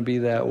going to be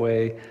that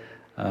way,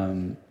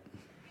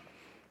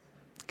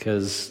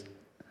 because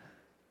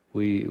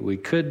we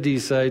could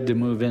decide to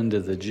move into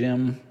the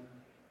gym,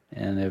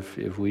 and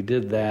if we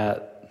did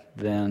that,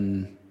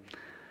 then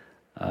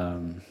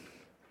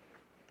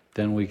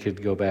we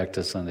could go back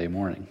to Sunday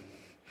morning.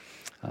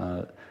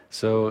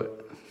 So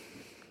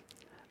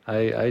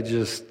I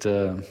just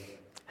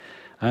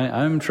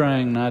I'm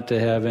trying not to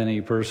have any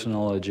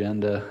personal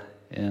agenda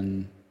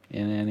in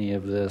any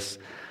of this,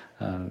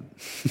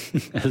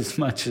 as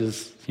much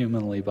as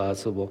humanly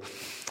possible,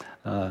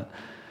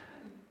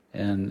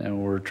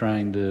 and we're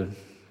trying to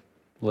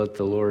let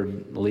the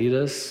Lord lead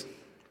us.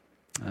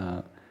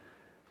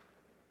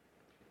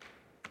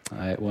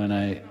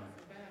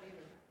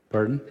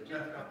 Pardon?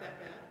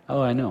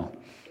 Oh, I know.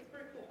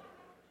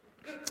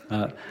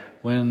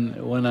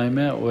 When I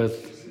met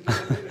with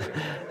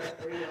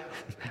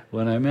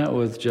when I met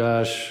with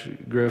Josh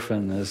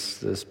Griffin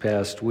this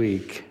past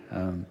week,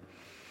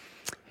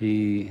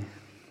 he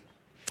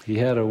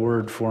had a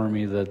word for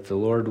me that the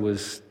Lord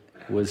was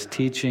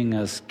teaching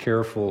us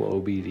careful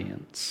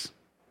obedience.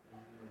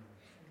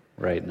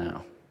 right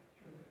now.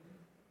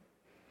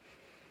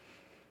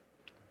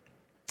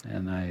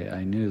 And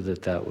I knew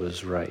that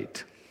was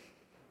right.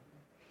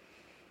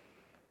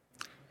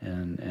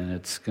 And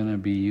it's going to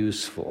be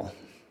useful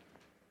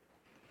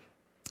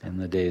in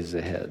the days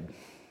ahead.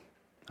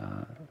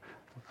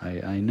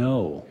 I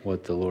know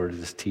what the Lord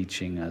is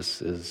teaching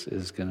us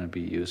is going to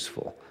be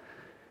useful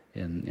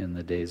in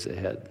the days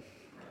ahead.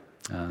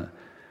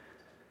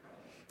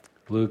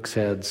 Luke's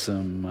had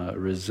some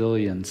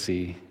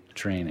resiliency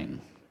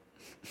training.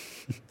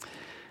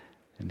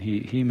 And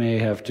he may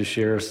have to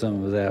share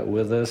some of that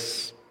with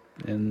us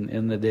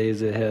in the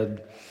days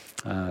ahead.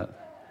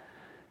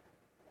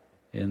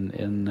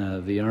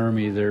 In the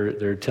Army,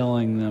 they're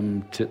telling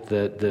them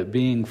that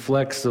being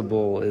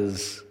flexible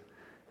is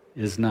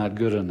not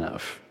good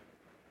enough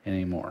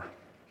anymore.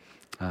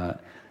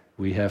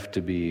 We have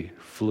to be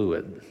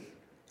fluid.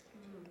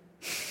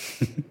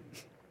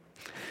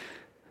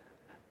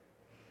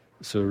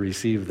 So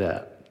receive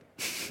that.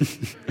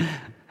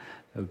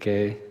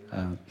 Okay?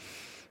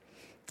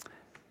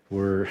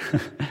 We're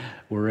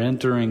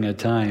entering a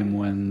time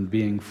when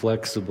being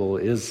flexible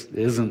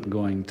isn't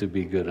going to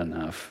be good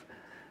enough.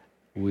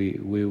 We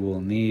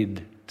will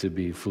need to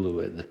be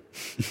fluid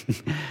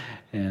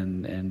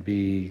and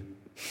be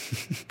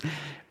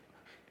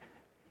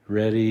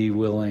ready,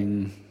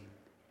 willing,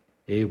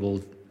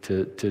 able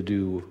to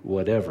do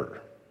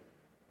whatever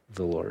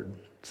the Lord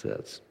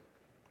says.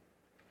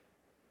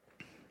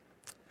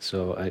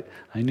 So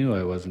I knew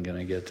I wasn't going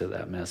to get to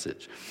that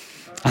message.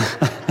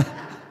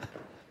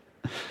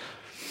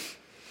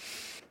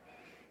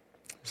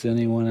 Does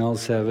anyone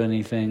else have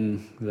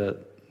anything that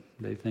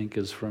they think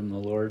is from the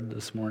Lord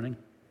this morning?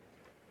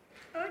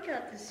 I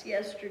got this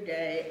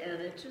yesterday,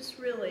 and it just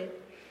really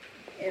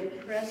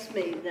impressed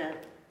me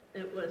that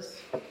it was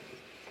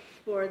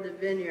for the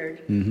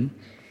vineyard. Mm-hmm.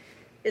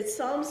 It's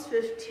Psalms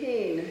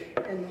 15,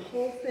 and the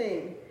whole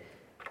thing.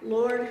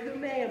 Lord, who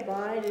may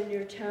abide in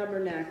your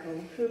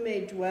tabernacle? Who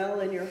may dwell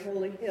in your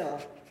holy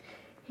hill?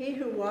 He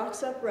who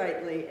walks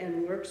uprightly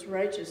and works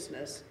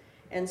righteousness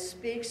and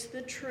speaks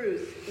the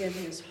truth in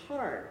his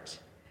heart,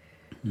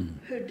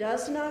 who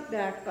does not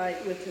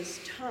backbite with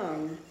his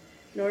tongue,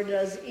 nor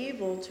does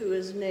evil to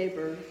his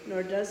neighbor,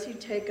 nor does he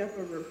take up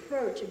a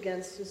reproach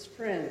against his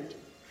friend,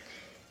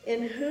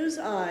 in whose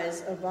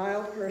eyes a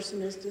vile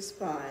person is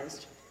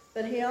despised,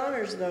 but he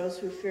honors those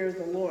who fear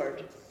the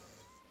Lord.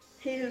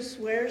 He who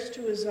swears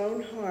to his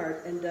own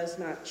heart and does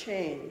not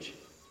change,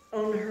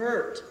 own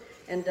hurt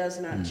and does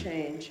not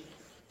change.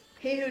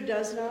 He who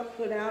does not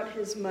put out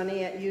his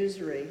money at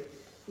usury,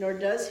 nor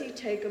does he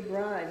take a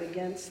bribe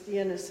against the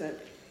innocent.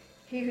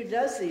 He who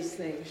does these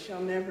things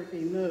shall never be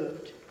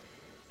moved.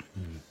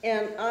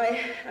 And I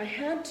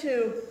had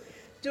to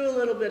do a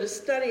little bit of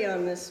study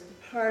on this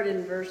part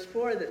in verse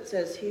 4 that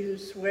says, he who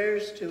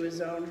swears to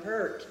his own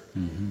hurt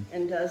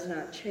and does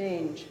not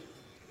change.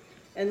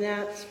 And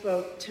that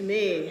spoke to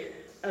me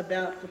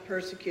about the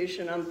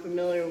persecution. I'm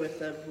familiar with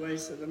the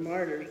Voice of the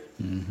Martyr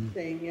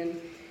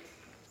thing.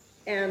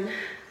 And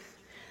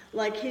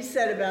like he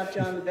said about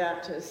John the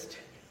Baptist,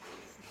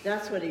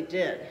 that's what he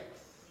did.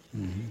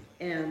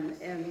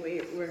 And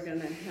we're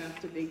going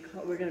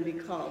to be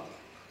called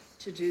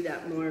to do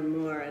that more and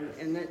more.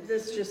 And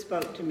this just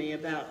spoke to me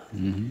about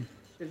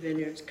the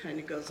vineyards. Kind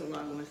of goes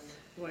along with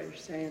what you're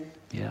saying.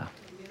 Yeah.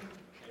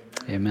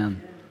 Amen.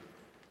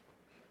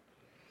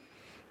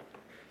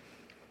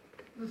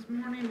 This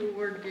morning the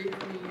Lord gave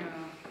me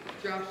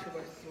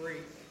Joshua 3,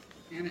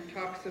 and it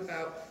talks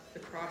about the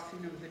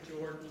crossing of the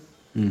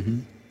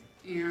Jordan.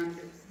 And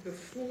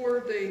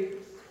before they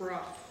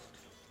crossed,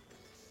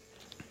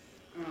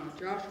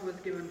 Joshua was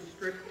given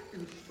strict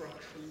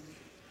instructions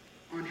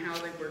on how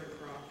they were to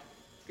cross.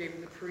 Gave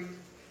the priests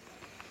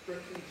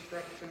strict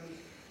instructions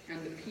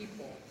and the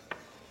people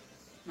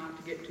not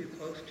to get too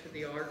close to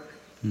the ark.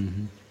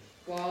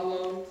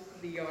 Follow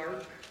the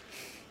ark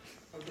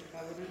of the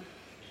covenant.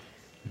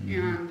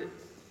 And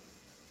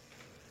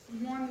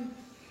one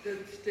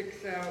that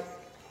sticks out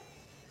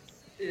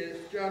is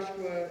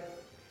Joshua.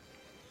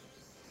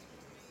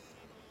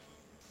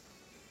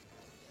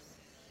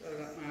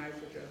 My eyes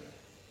adjust.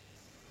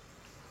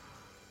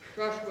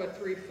 Joshua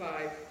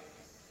 3:5.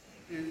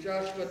 And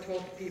Joshua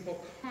told the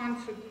people,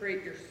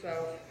 consecrate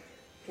yourself,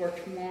 for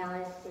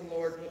tomorrow the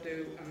Lord will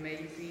do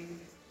amazing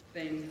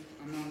things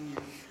among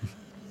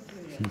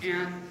you.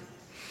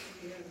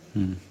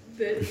 And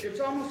that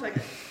it's almost like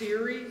a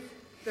series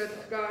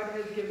that God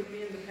has given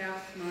me in the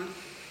past month,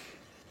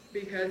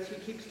 because he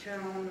keeps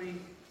telling me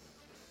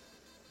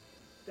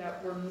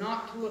that we're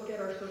not to look at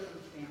our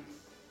circumstance.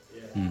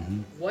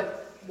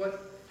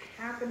 What's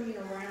happening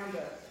around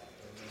us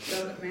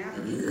doesn't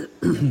matter.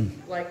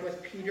 Like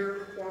with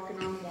Peter walking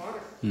on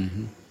water.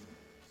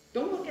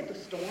 Don't look at the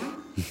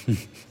storm.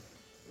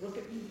 Look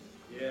at me.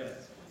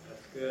 Yes,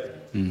 that's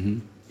good.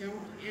 You know,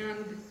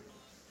 and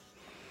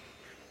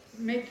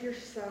make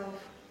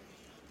yourself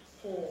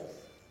whole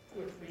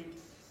with me.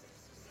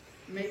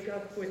 Make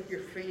up with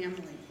your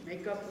family.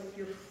 Make up with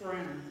your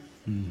friends.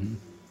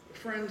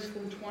 Friends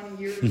from 20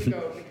 years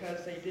ago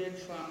because they did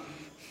something.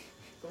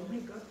 Go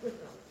make up with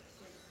them.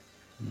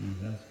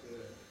 That's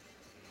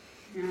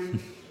good. And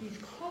he's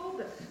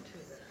called us to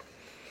this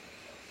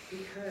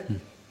because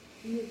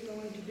he is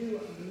going to do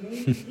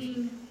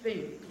amazing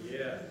things.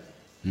 Yeah.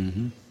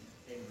 Mm-hmm.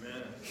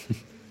 Amen.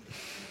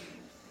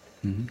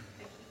 Mm-hmm.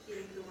 I keep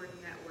getting the word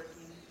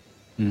networking.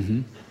 Mm-hmm.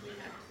 We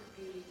have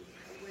to be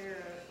aware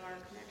of our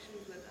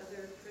connections with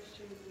other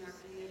Christians in our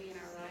community and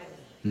our lives.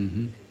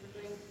 Mm-hmm. Because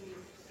we're going to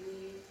need to be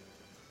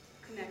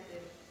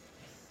connected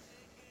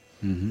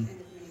Mm-hmm. in as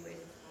many ways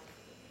as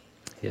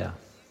possible. Yeah.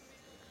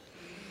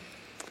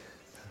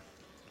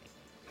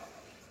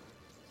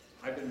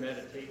 I've been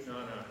meditating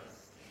on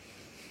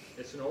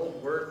it's an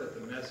old word, but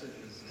the message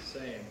is the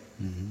same.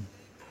 Mm-hmm.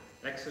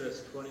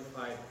 Exodus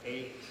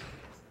 25:8.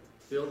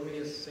 Build me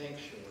a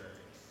sanctuary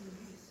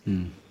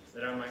Mm.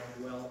 that I might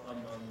dwell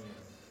among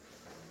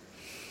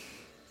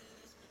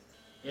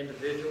you.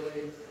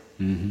 Individually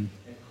Mm-hmm.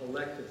 and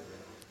collectively.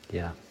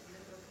 Yeah.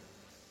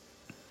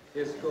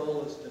 His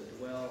goal is to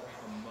dwell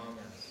among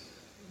us.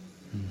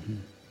 Mm-hmm.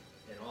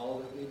 In all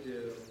that we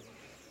do,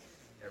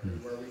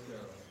 everywhere we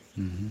go,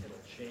 Mm-hmm.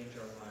 it'll change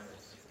our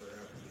lives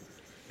forever.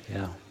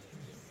 Yeah.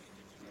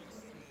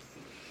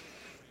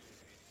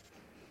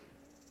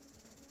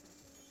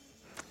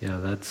 Yeah,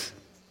 that's,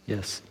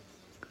 yes.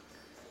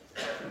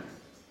 I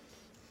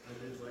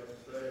did like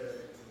to say,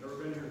 I've never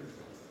been here.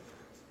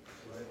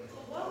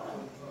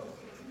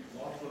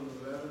 Laughlin,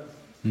 Nevada,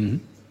 Mm-hmm.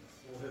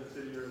 Bullhead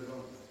City,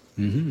 Arizona.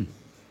 Mm-hmm.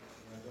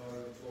 My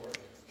daughter is Florida.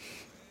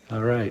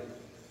 All right.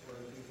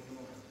 Florida people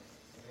know.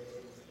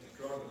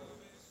 Struggle.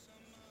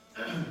 I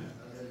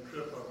had a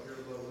trip up here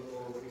a little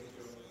over a week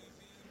ago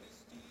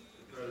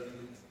to try to do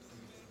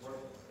some work.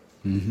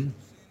 Mm-hmm.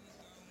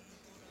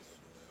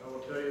 I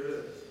will tell you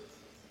this.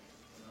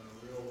 I'm not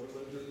a real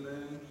religious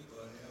man,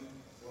 but I am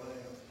what I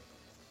am.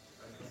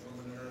 I come from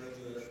an area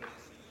that is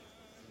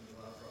a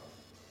lot of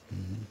problems.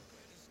 Mm-hmm.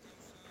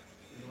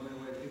 The only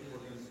way people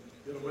can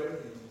get away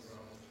from those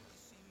problems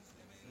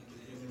and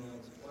continue on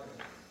this life.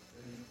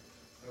 And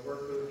I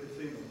worked for the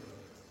casino for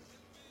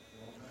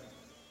a long time.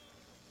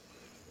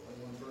 Only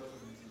one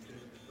person can take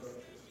your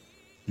structure.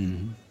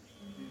 Mm-hmm.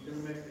 You can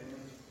make the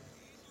answer.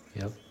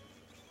 Yep.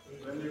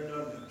 When you're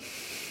done that.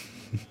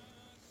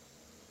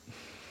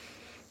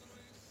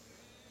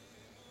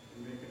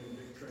 You're making a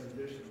big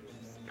transition from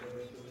one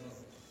place to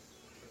another.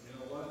 But you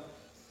know what?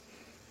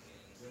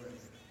 There.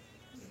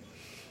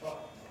 Oh,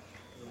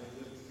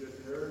 this is good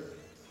here.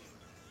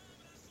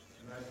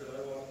 And I said, I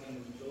walked in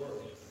the door.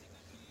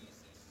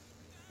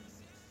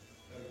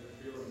 I had a good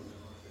feeling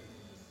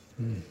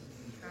now. Mm.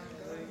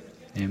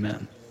 Amen.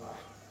 And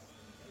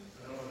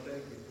I want to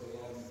thank you for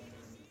allowing me.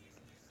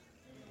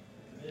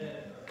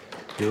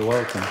 You're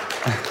welcome.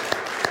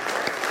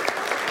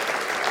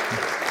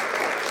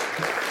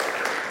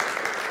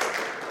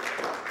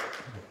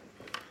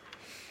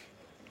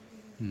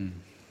 Mm.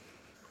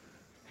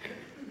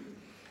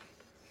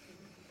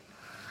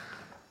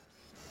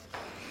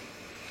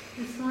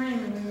 This morning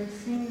when we were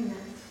singing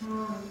that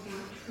song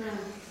about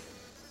trust,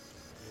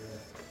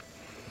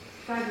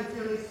 God was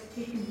really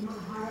speaking to my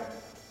heart.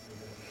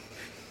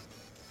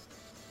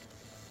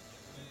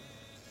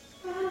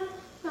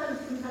 I'm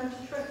sometimes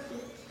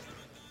trusted,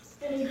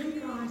 and even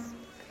God.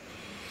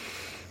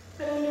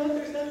 But I know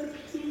there's other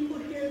people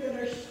here that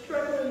are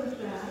struggling with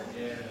that.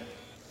 Yeah.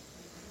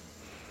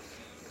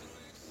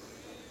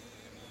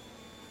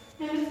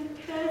 And it's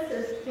because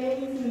there's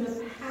things in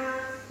the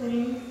past,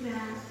 things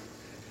that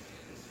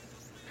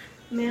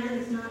man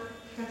is not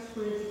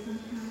trustworthy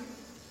sometimes.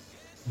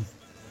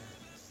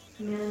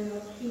 Man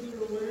will keep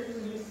their word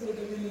when they say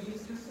they're going to do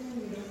something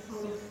and they don't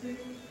follow through.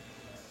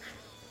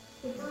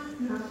 But God's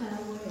not that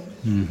way.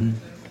 Mm-hmm.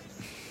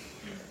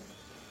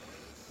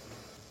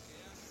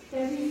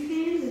 As he's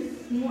saying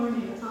this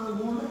morning, I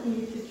want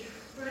you to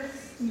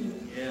trust me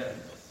Yeah.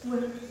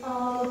 with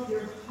all of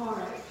your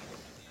heart,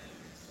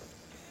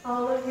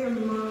 all of your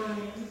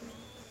mind,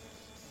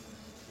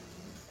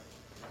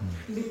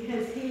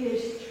 because he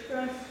is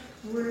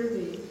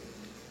trustworthy.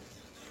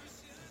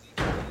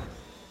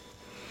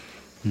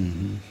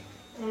 Mm-hmm.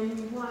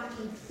 And watch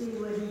and see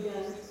what he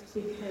does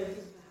because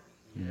of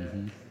that.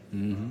 Mm-hmm.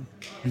 Mm-hmm.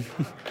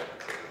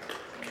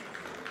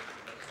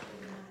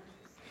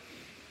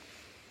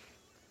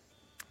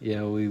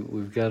 Yeah,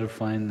 we've got to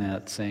find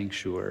that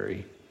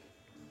sanctuary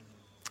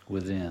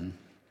within.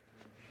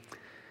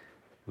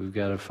 We've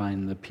got to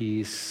find the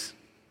peace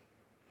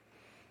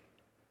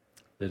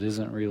that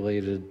isn't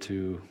related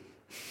to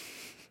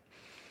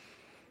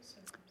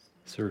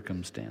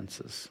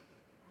circumstances.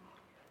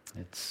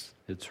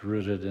 It's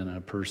rooted in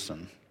a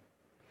person.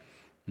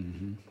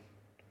 Mm-hmm.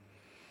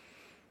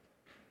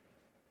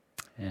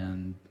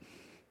 And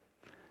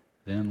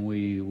then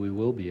we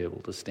will be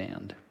able to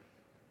stand.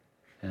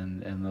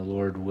 And the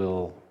Lord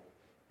will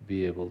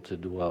be able to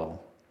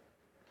dwell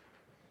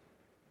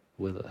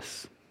with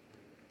us.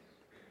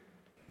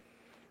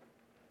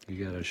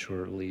 You got a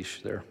short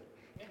leash there.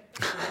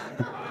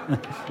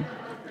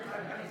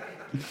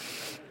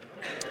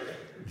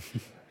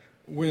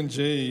 When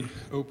Jay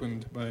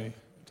opened by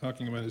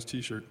talking about his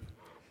T-shirt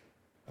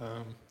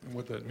and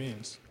what that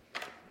means,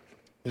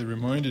 it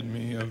reminded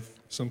me of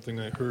something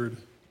I heard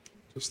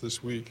just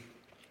this week,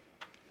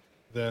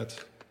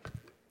 that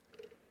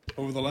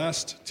over the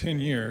last 10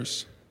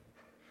 years,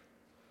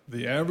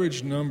 the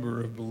average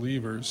number of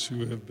believers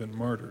who have been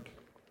martyred,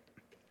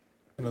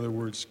 in other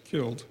words,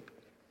 killed,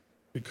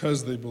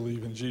 because they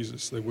believe in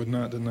Jesus, they would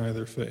not deny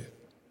their faith.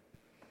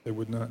 They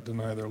would not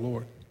deny their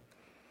Lord.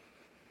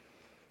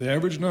 The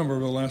average number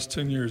over the last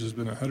 10 years has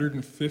been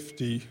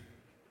 150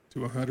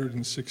 to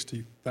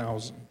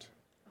 160,000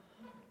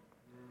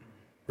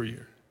 per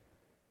year.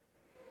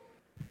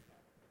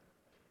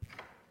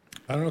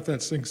 I don't know if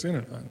that sinks in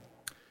or not.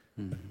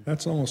 Mm-hmm.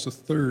 That's almost a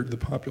third the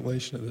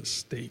population of this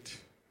state.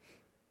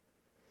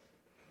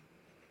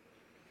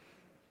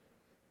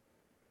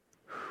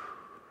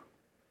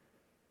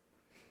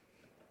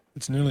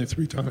 It's nearly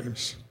 3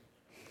 times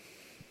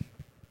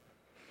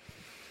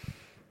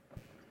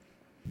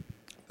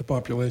the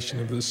population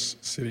of this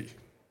city.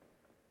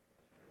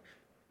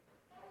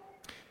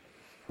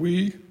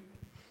 We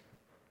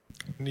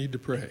need to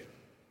pray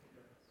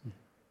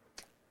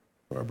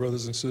for our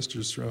brothers and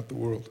sisters throughout the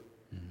world.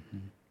 Mm-hmm.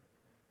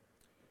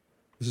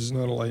 This is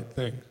not a light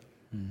thing.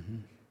 Mm-hmm.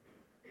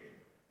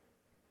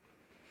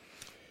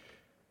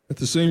 At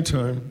the same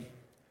time,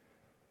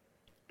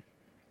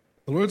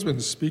 the Lord's been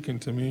speaking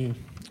to me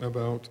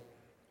about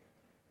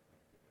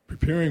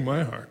preparing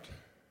my heart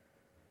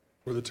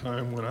for the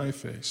time when I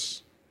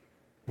face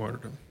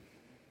martyrdom.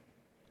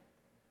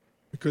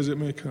 Because it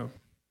may come.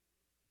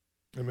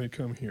 It may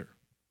come here.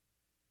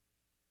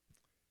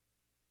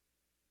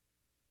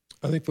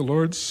 I think the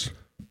Lord's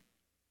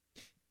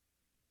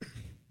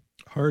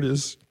heart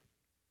is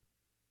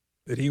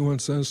that He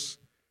wants us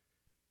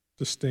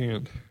to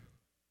stand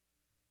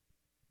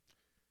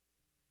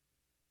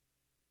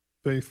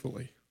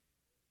faithfully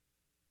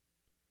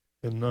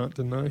and not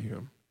deny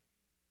Him.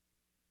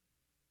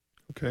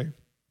 Okay?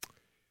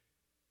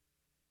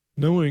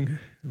 Knowing,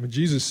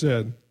 Jesus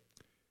said,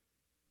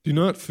 do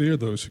not fear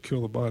those who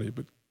kill the body,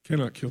 but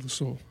cannot kill the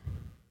soul,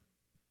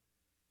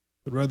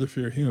 but rather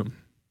fear Him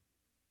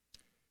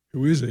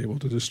who is able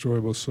to destroy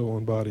both soul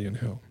and body in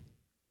hell.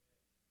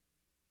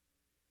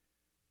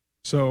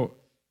 So,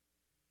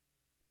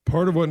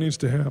 part of what needs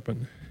to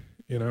happen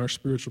in our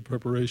spiritual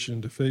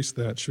preparation to face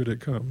that, should it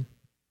come,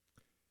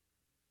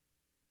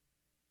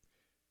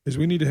 is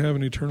we need to have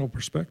an eternal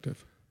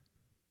perspective.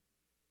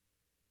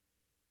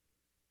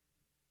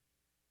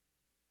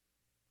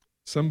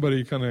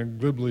 Somebody kind of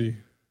glibly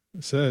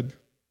said,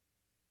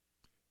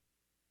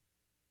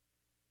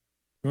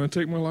 you want to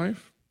take my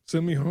life?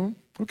 Send me home?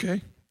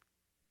 Okay.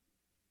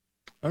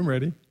 I'm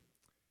ready.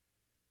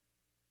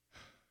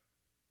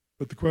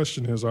 But the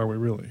question is, are we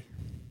really?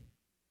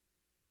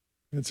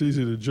 It's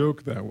easy to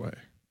joke that way.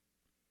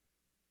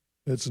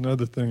 It's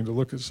another thing to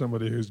look at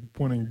somebody who's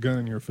pointing a gun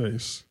in your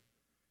face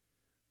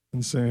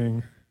and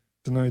saying,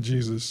 deny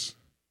Jesus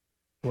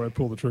or I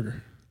pull the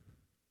trigger.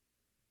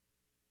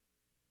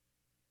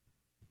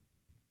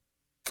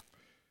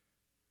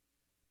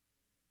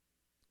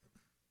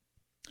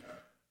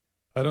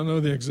 I don't know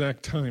the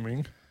exact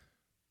timing,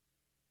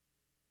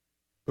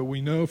 but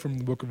we know from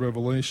the book of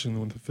Revelation,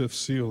 when the 5th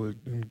seal, it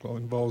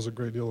involves a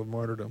great deal of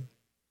martyrdom.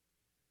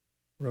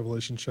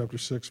 Revelation chapter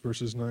 6,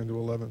 verses 9 to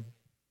 11.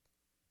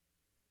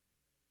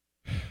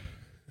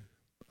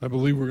 I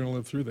believe we're going to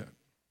live through that.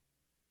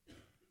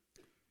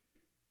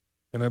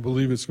 And I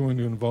believe it's going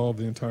to involve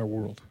the entire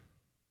world.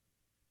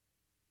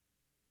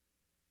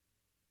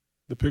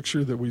 The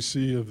picture that we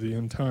see of the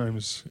end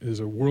times is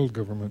a world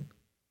government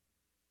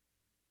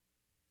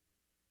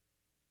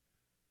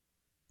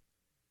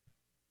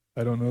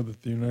I don't know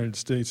that the United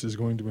States is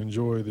going to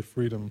enjoy the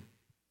freedom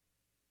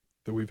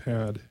that we've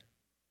had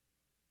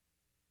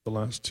the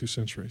last 2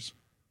 centuries.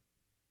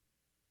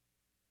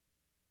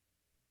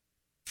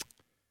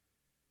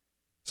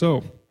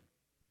 So,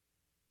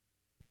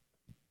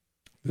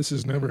 this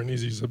is never an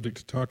easy subject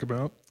to talk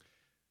about.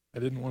 I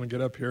didn't want to get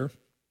up here,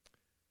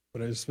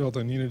 but I just felt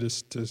I needed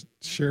to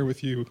share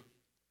with you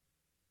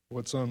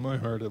what's on my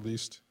heart, at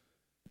least,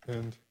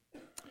 and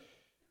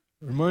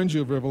remind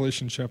you of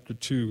Revelation chapter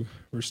 2,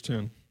 verse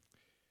 10.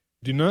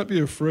 Do not be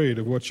afraid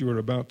of what you are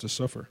about to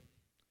suffer.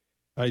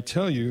 I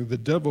tell you, the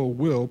devil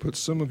will put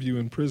some of you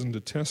in prison to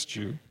test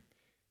you,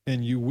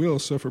 and you will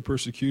suffer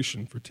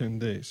persecution for 10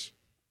 days.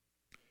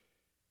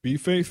 Be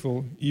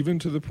faithful even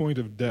to the point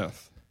of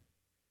death,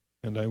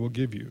 and I will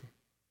give you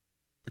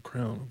the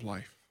crown of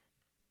life.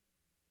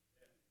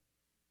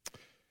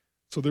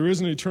 So there is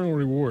an eternal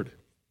reward.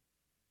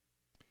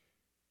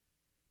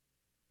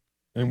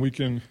 And we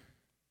can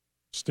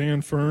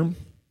stand firm.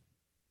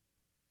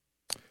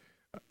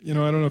 You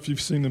know, I don't know if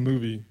you've seen the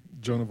movie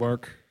Joan of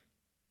Arc.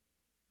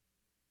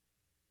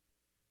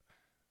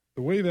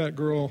 The way that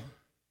girl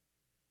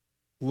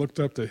looked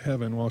up to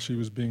heaven while she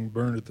was being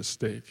burned at the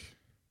stake.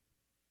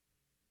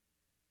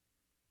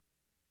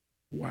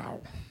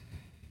 Wow.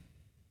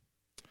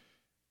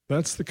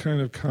 That's the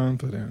kind of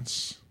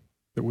confidence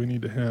that we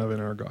need to have in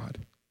our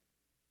God.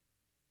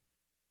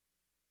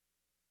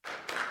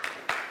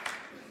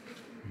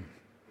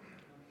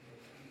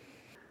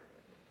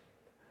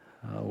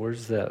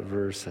 where's that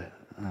verse?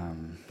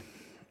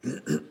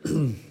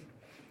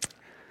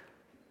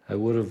 I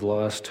would have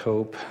lost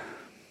hope.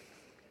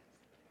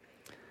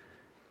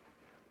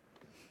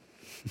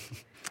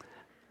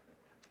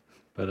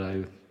 But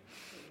I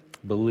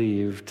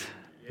believed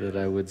that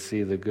I would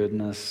see the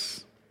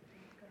goodness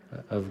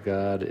of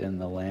God in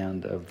the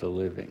land of the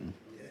living.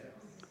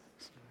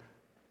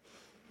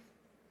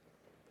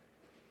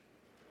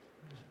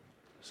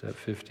 Is that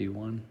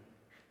 51?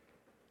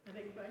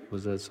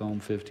 Was that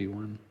Psalm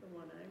 51? The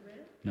one I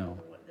read? No.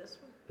 This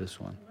one? This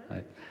one.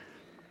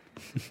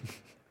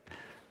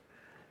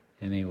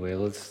 Anyway,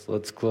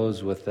 let's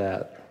close with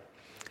that.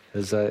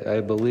 As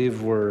I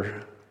believe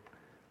we're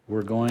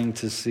going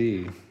to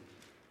see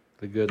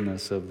the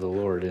goodness of the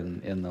Lord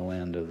in the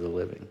land of the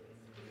living.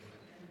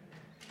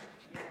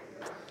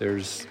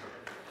 There's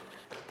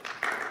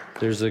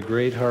a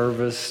great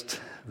harvest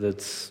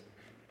that's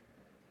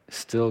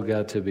still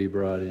got to be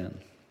brought in.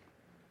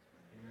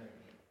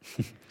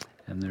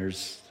 And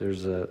there's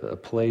a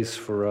place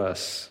for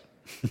us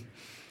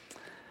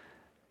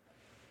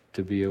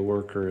to be a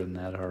worker in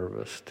that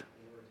harvest.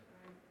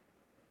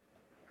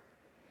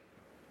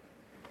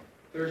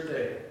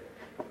 Thursday,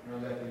 I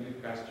was at the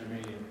youth pastor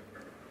meeting.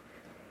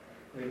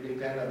 They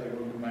kind of,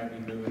 we might be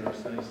moving our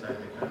Sunnyside,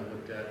 they kind of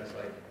looked at us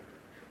like,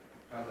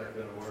 how's that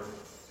going to work?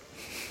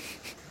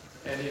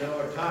 And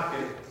we're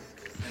talking,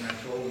 and I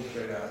told them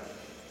straight out,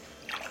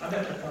 I'm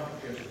not your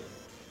competition.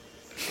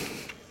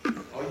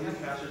 All you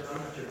pastors, I'm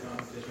not your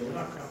competition. We're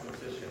not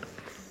competition.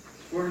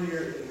 We're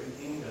here in the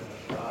kingdom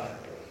of God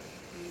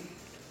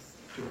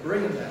to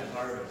bring in that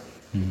harvest,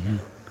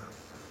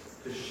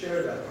 to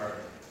share that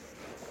harvest.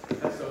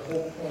 That's the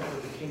whole point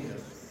of the kingdom.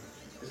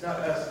 It's not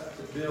us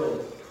to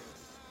build.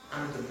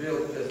 I'm to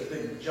build this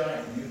big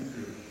giant youth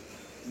group.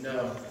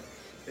 No,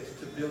 it's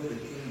to build the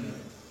kingdom.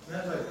 And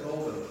as I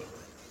told them,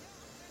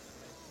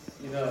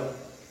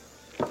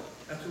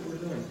 that's what we're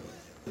doing.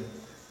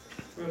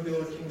 We're going to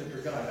build a kingdom for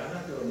God. I'm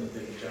not building a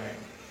big giant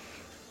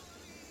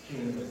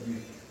kingdom of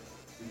youth.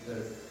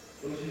 Because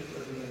those youth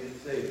are going to get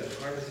saved. The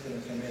harvest is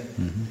going to come in.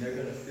 They're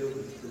going to fill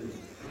the city.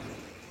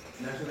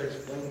 And that's what I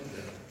explained to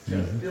them. It's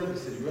going to fill the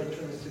city. We're going to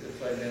turn the city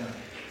upside down.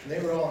 And they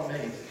were all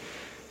amazed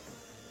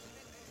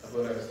of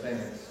what I was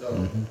saying. So,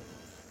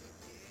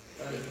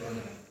 that is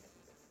running.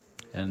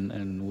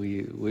 And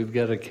we've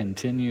got to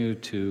continue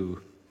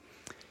to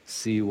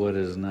see what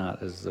is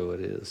not as though it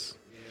is.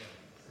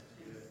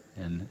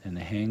 And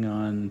hang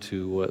on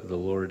to what the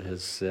Lord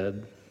has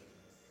said,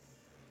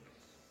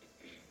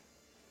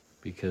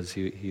 because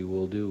he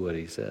will do what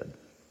he said.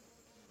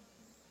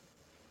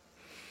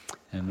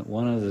 And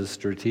one of the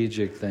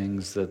strategic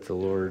things that the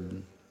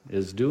Lord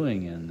is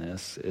doing in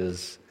this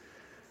is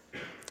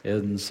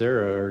Ed and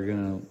Sarah are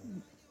going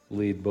to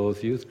lead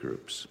both youth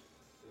groups.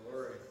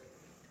 Glory.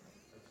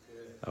 That's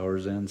good.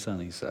 Ours and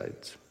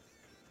Sunnyside's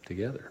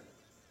together.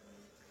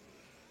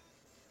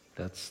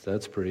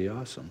 That's pretty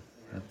awesome.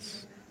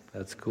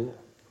 That's cool.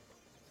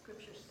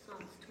 Scripture,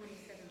 Psalms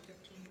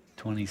 27:13.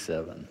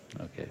 27,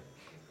 okay.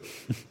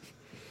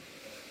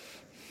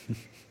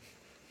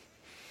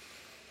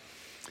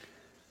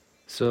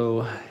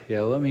 So,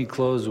 let me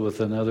close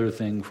with another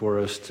thing for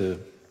us to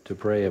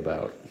pray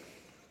about.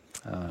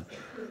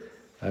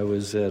 I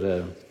was at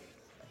a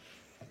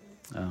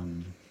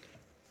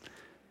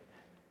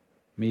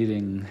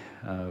meeting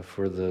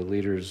for the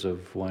leaders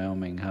of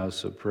Wyoming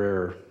House of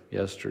Prayer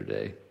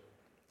yesterday,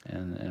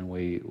 and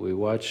we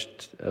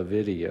watched a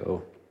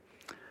video.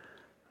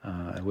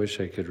 I wish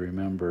I could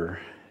remember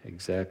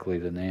exactly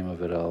the name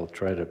of it. I'll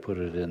try to put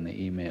it in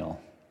the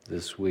email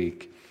this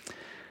week.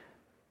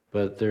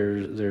 But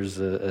there's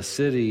a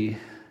city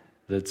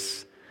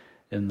that's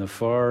in the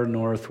far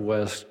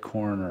northwest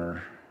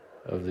corner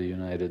of the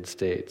United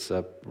States,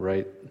 up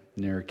right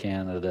near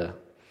Canada,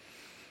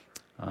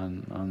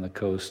 on the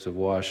coast of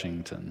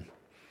Washington.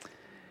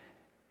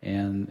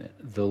 And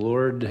the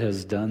Lord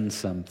has done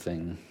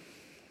something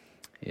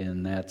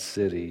in that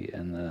city,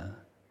 and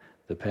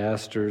the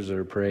pastors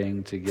are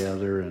praying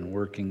together and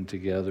working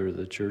together.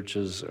 The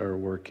churches are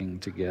working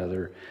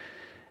together,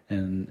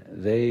 and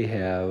they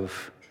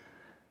have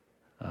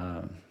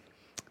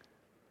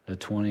a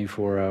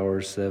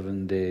 24-hour,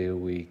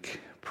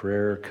 7-day-a-week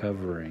prayer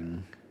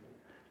covering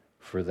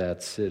for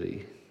that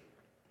city.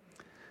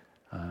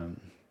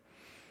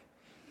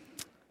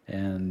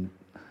 And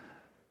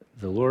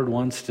the Lord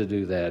wants to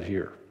do that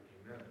here.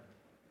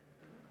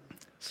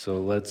 So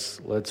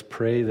let's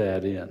pray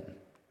that in.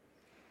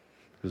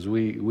 Because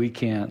we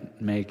can't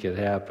make it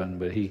happen,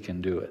 but He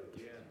can do it.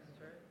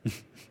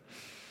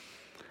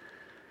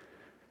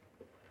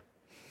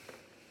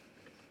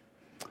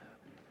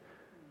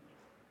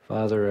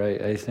 Father,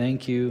 I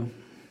thank you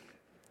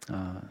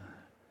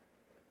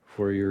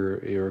for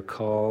your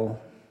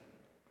call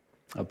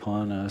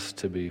upon us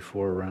to be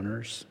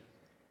forerunners,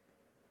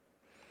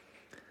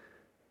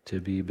 to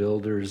be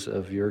builders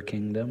of your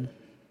kingdom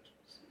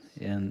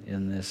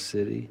in this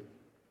city.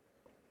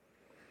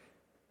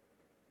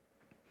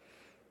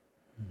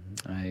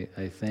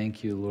 I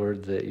thank you,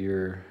 Lord, that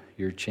you're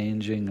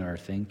changing our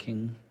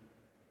thinking.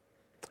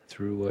 It's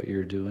through what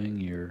you're doing.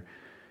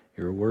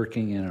 You're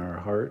working in our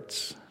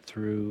hearts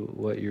through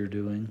what you're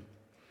doing.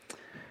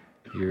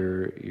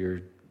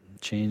 You're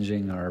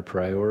changing our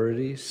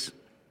priorities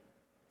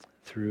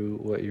through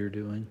what you're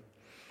doing.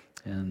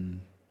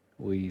 And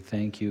we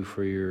thank you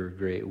for your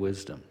great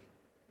wisdom.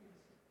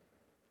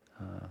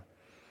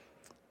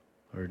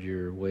 Lord,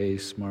 you're way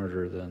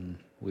smarter than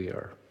we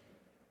are.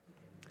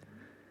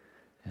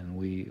 And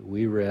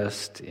we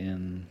rest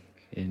in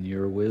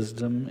your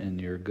wisdom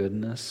and your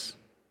goodness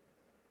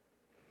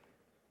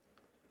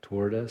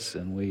toward us,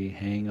 and we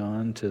hang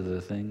on to the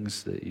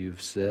things that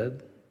you've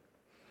said.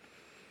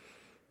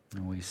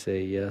 And we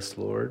say, yes,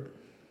 Lord.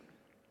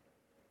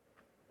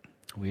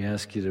 We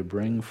ask you to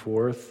bring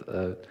forth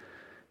a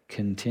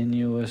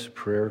continuous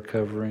prayer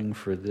covering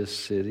for this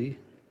city.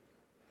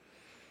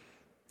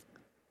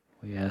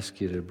 We ask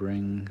you to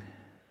bring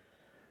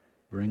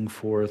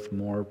forth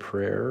more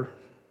prayer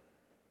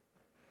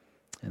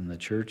in the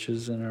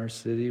churches in our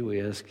city. We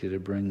ask you to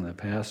bring the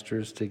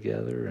pastors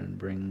together and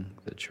bring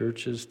the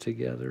churches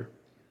together.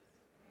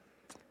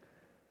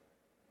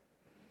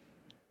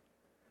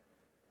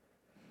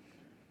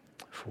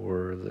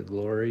 For the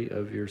glory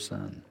of your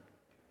Son.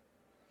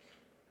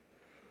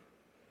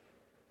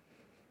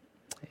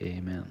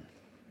 Amen.